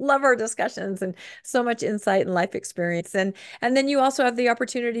just love our discussions and so much insight and life experience. And then you also have the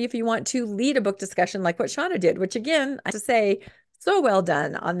opportunity, if you want to lead a book discussion like what Shauna did, which again, I have to say, so well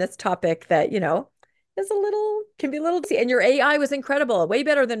done on this topic that, can be a little, and your AI was incredible, way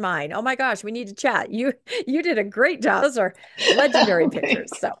better than mine. Oh my gosh, we need to chat. You did a great job. Those are legendary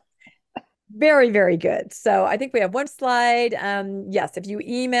pictures. So very, very good. So I think we have one slide. Yes, if you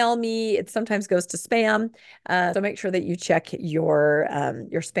email me, it sometimes goes to spam. So make sure that you check your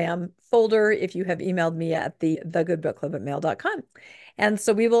spam folder if you have emailed me at thegoodbookclub@mail.com. And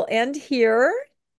so we will end here.